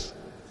verse?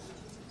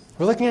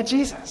 We're looking at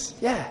Jesus.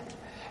 Yeah.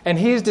 And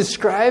he is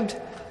described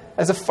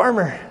as a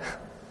farmer.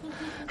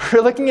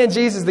 We're looking at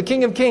Jesus, the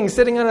King of Kings,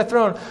 sitting on a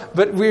throne,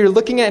 but we're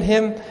looking at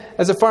him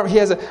as a farmer. He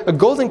has a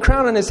golden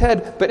crown on his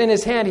head, but in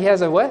his hand he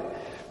has a what?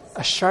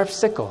 A sharp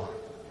sickle.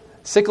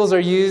 Sickles are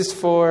used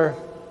for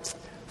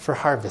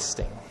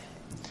harvesting.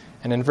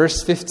 And in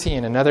verse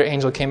 15, another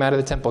angel came out of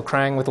the temple,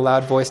 crying with a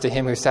loud voice to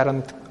him who sat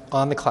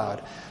on the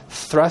cloud,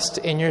 "Thrust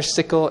in your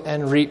sickle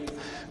and reap,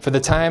 for the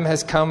time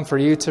has come for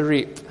you to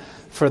reap.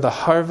 For the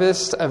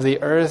harvest of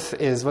the earth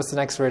is," what's the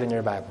next word in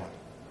your Bible?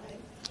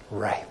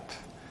 Ripe.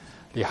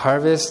 The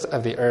harvest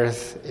of the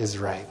earth is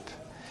ripe.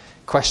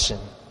 Question.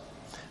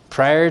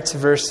 Prior to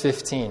verse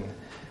 15,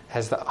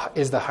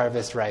 is the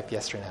harvest ripe,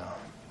 yes or no?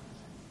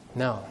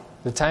 No.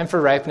 The time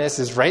for ripeness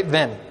is right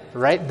then.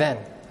 Right then.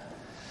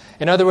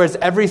 In other words,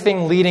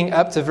 everything leading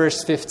up to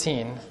verse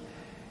 15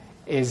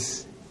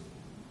 is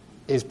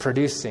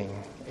producing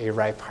a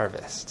ripe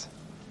harvest.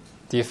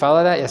 Do you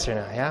follow that? Yes or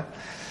no? Yeah?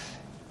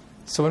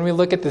 So when we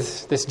look at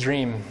this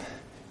dream,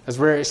 as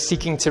we're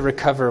seeking to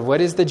recover,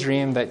 what is the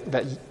dream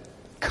that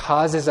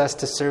causes us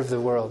to serve the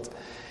world?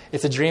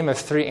 It's a dream of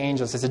three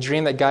angels. It's a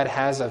dream that God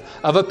has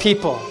of a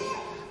people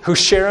who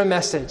share a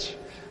message,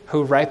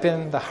 who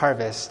ripen the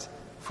harvest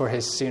for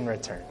his soon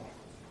return.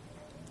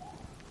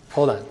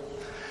 Hold on.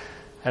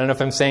 I don't know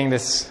if I'm saying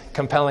this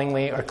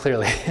compellingly or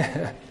clearly.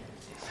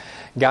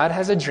 God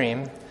has a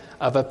dream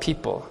of a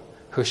people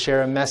who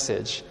share a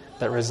message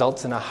that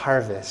results in a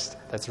harvest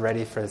that's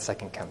ready for the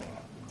second coming.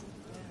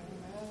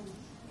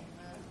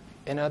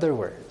 In other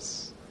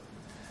words,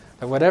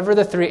 whatever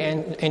the three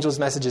angels'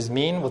 messages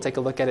mean, we'll take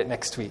a look at it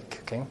next week,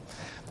 okay?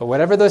 But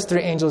whatever those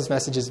three angels'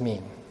 messages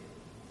mean,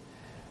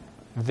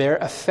 their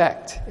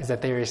effect is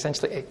that they are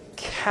essentially a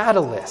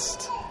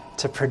catalyst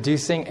to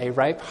producing a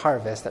ripe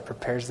harvest that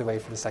prepares the way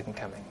for the second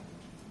coming.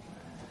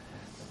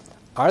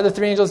 Are the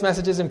three angels'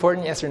 messages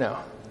important, yes or no?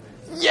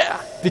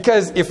 Yeah,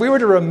 because if we were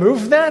to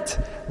remove that,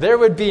 there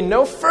would be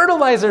no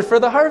fertilizer for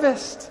the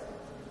harvest.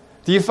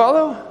 Do you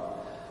follow?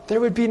 There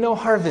would be no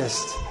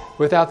harvest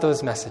without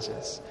those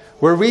messages.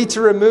 Were we to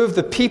remove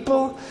the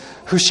people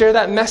who share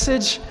that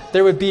message,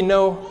 there would be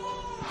no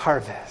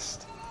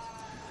harvest.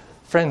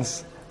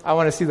 Friends, I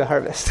want to see the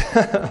harvest.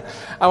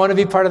 I want to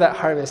be part of that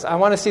harvest. I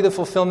want to see the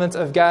fulfillment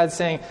of God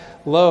saying,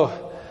 "Lo,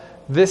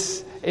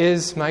 this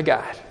is my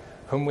God,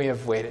 whom we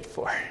have waited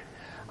for."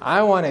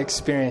 I want to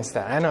experience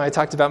that. I know I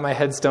talked about my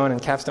headstone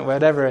and capstone,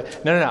 whatever.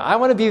 No. I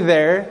want to be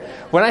there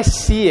when I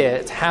see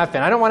it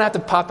happen. I don't want to have to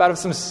pop out of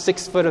some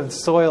 6 foot of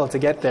soil to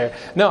get there.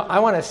 No, I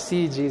want to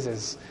see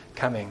Jesus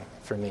coming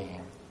for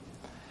me.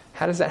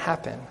 How does that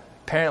happen?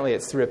 Apparently,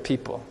 it's through a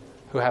people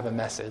who have a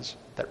message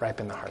that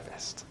ripen the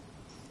harvest.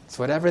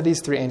 So whatever these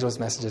three angels'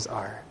 messages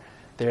are,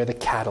 they are the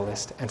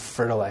catalyst and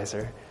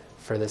fertilizer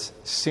for this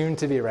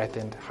soon-to-be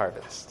ripened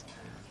harvest.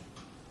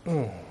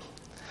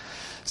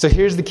 So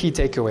here's the key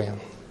takeaway.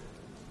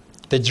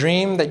 The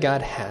dream that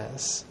God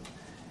has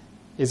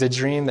is a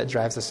dream that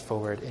drives us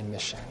forward in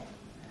mission.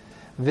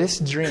 This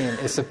dream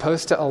is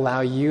supposed to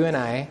allow you and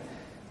I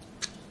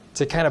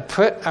to kind of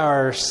put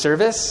our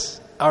service,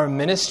 our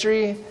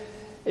ministry,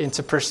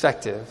 into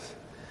perspective.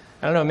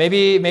 I don't know,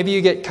 maybe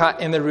you get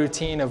caught in the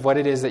routine of what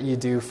it is that you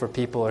do for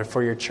people or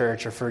for your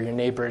church or for your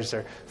neighbors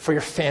or for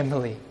your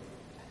family.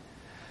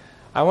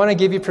 I want to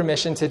give you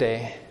permission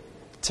today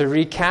to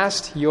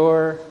recast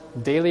your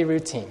daily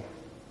routine,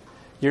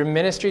 your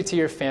ministry to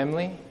your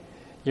family,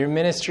 your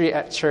ministry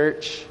at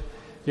church,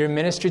 your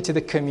ministry to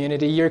the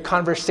community, your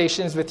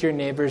conversations with your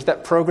neighbors,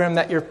 that program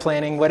that you're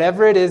planning,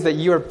 whatever it is that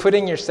you are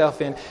putting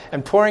yourself in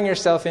and pouring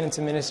yourself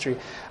into ministry.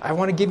 I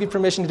want to give you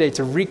permission today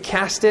to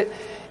recast it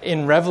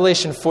in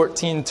Revelation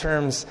 14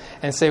 terms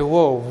and say,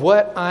 whoa,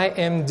 what I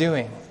am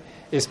doing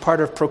is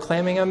part of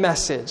proclaiming a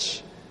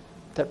message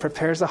that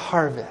prepares a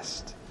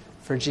harvest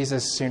for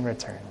Jesus' soon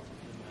return.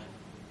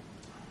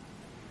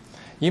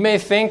 You may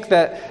think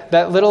that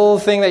that little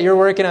thing that you're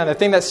working on, the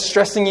thing that's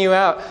stressing you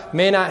out,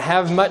 may not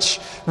have much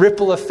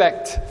ripple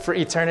effect for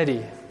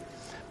eternity.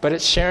 But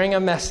it's sharing a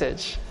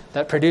message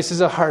that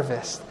produces a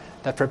harvest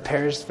that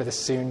prepares for the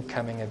soon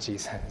coming of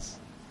Jesus.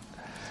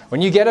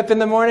 When you get up in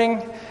the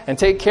morning and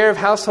take care of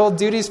household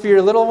duties for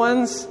your little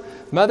ones,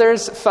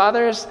 mothers,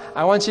 fathers,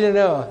 I want you to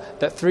know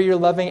that through your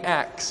loving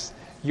acts,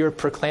 you're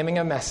proclaiming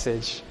a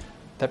message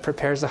that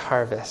prepares a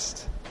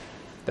harvest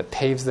that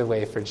paves the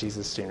way for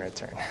Jesus' soon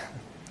return.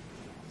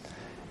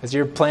 As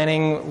you're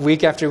planning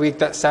week after week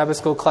that Sabbath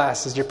school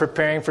class, as you're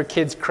preparing for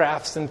kids'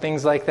 crafts and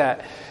things like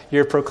that,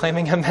 you're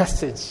proclaiming a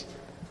message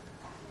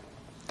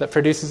that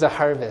produces a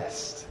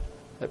harvest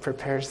that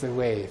prepares the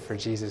way for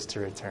Jesus to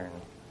return.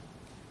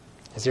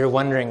 As you're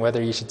wondering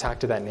whether you should talk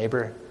to that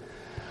neighbor,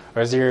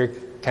 or as you're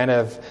kind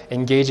of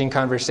engaging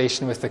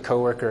conversation with the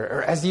coworker,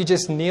 or as you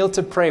just kneel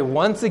to pray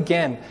once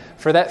again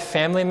for that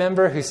family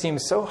member who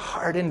seems so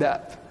hardened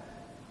up,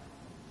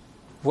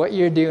 what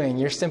you're doing,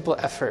 your simple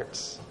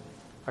efforts,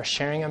 are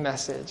sharing a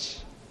message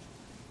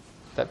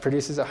that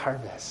produces a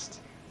harvest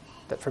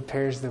that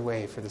prepares the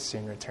way for the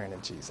soon return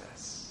of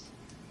Jesus.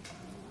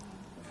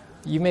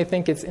 You may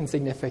think it's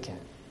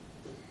insignificant,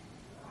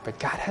 but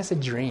God has a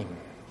dream.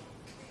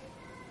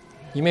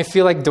 You may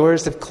feel like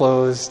doors have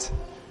closed,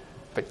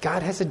 But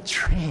God has a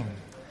dream.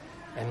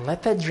 And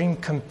let that dream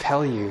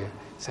compel you.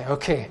 Say,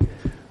 okay,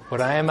 what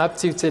I am up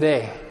to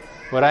today,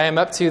 what I am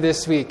up to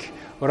this week,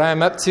 what I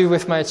am up to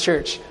with my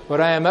church,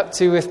 what I am up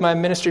to with my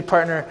ministry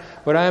partner,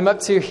 what I am up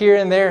to here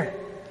and there,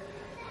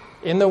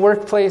 in the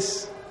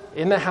workplace,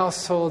 in the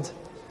household,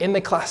 in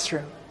the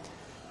classroom,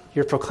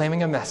 you're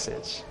proclaiming a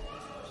message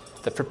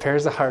that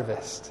prepares a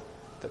harvest,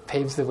 that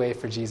paves the way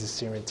for Jesus'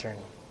 soon return.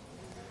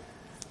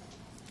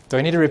 Do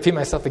I need to repeat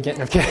myself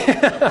again? Okay.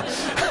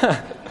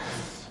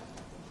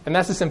 And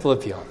that's a simple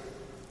appeal.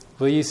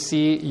 Will you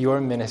see your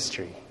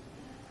ministry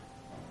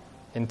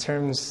in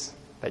terms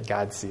that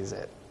God sees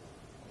it?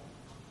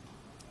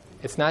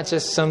 It's not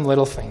just some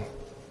little thing.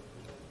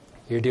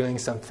 You're doing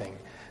something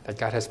that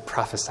God has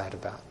prophesied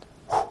about.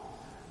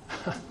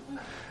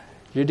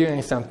 You're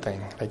doing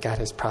something that God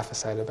has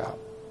prophesied about.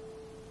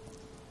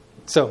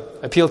 So,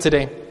 appeal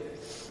today.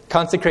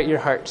 Consecrate your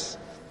hearts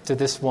to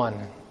this one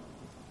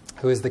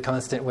who is the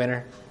constant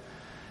winner.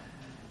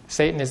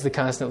 Satan is the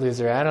constant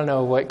loser. I don't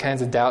know what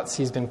kinds of doubts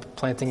he's been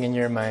planting in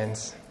your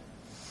minds.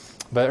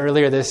 But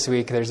earlier this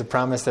week, there's a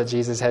promise that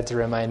Jesus had to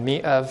remind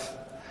me of.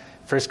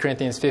 1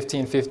 Corinthians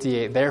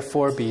 15:58.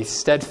 Therefore be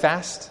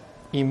steadfast,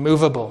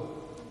 immovable,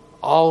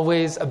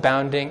 always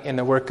abounding in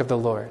the work of the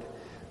Lord,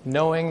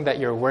 knowing that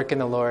your work in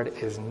the Lord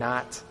is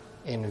not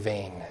in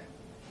vain.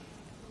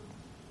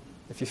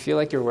 If you feel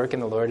like your work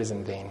in the Lord is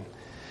in vain,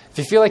 if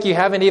you feel like you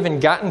haven't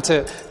even gotten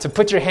to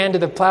put your hand to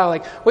the plow,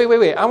 like,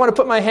 wait, I want to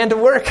put my hand to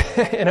work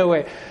in a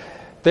way.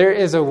 There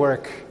is a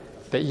work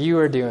that you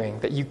are doing,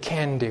 that you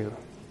can do,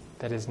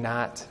 that is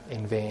not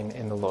in vain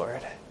in the Lord.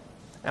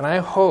 And I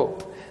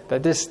hope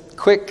that this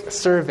quick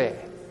survey,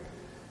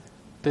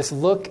 this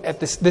look at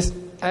this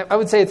I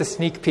would say it's a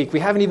sneak peek. We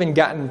haven't even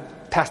gotten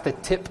past the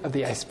tip of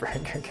the iceberg.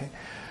 Okay?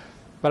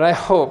 But I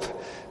hope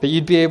that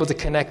you'd be able to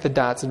connect the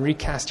dots and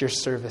recast your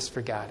service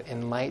for God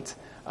in light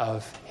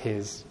of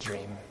his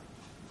dream.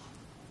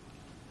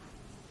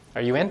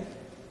 Are you in?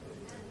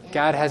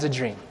 God has a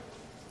dream.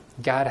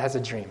 God has a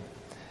dream.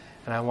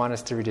 And I want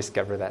us to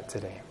rediscover that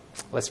today.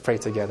 Let's pray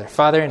together.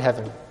 Father in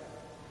heaven,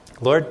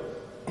 Lord,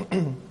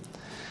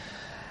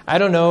 I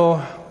don't know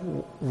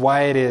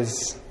why it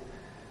is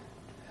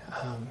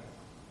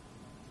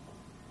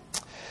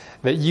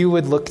that you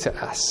would look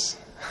to us.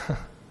 I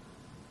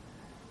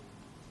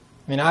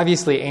mean,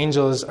 obviously,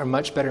 angels are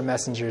much better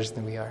messengers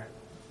than we are.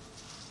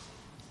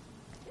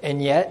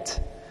 And yet,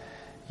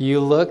 you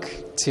look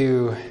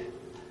to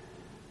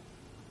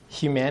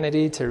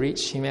humanity to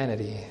reach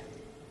humanity.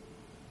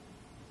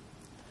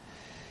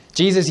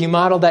 Jesus, you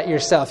modeled that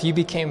yourself. You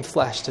became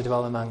flesh to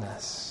dwell among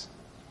us.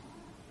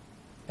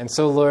 And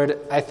so, Lord,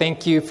 I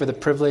thank you for the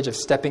privilege of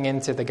stepping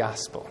into the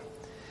gospel,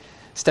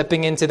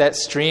 stepping into that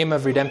stream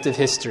of redemptive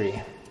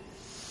history,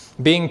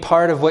 being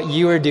part of what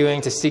you are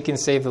doing to seek and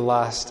save the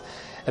lost.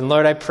 And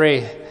Lord, I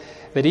pray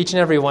that each and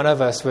every one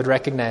of us would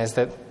recognize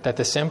that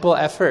the simple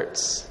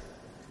efforts,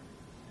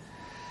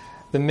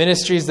 the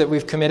ministries that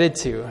we've committed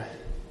to,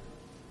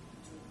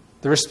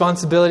 the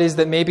responsibilities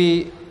that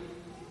maybe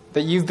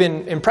that you've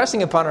been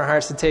impressing upon our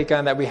hearts to take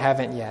on that we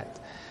haven't yet.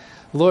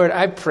 Lord,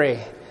 I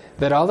pray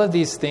that all of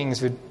these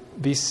things would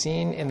be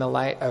seen in the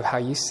light of how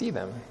you see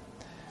them,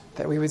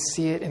 that we would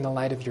see it in the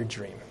light of your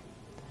dream.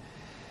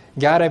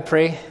 God, I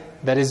pray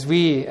that as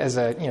we, as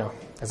a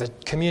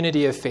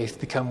community of faith,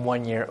 become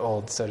 1 year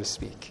old, so to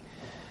speak,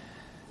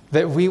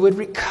 that we would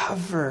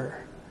recover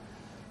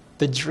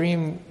the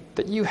dream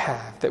that you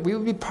have, that we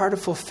would be part of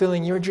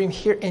fulfilling your dream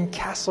here in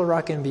Castle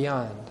Rock and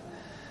beyond.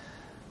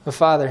 But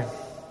Father,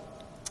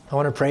 I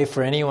want to pray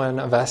for any one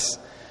of us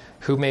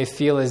who may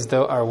feel as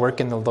though our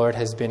work in the Lord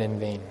has been in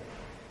vain.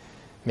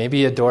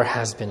 Maybe a door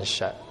has been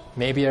shut.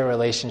 Maybe a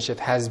relationship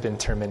has been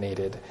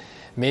terminated.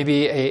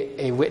 Maybe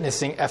a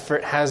witnessing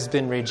effort has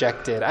been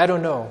rejected. I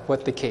don't know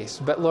what the case.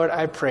 But Lord,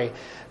 I pray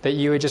that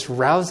you would just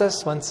rouse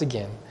us once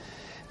again.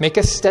 Make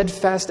us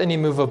steadfast and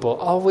immovable,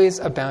 always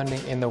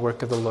abounding in the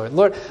work of the Lord.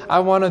 Lord, I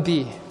want to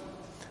be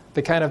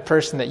the kind of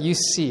person that you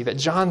see, that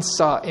John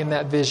saw in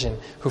that vision,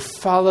 who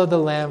follow the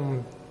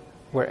Lamb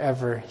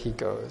wherever he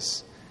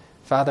goes.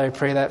 Father, I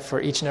pray that for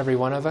each and every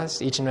one of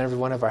us, each and every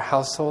one of our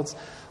households.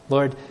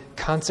 Lord,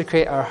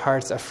 consecrate our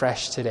hearts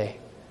afresh today.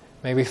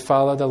 May we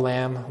follow the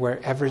Lamb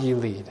wherever you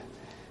lead.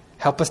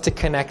 Help us to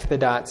connect the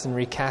dots and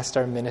recast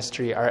our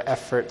ministry, our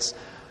efforts,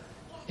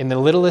 in the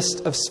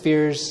littlest of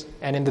spheres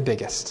and in the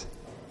biggest,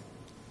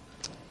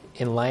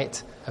 in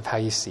light of how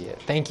you see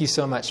it. Thank you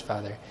so much,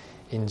 Father.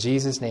 In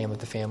Jesus' name, let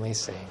the families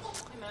say,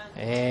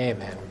 Amen.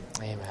 Amen.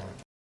 Amen.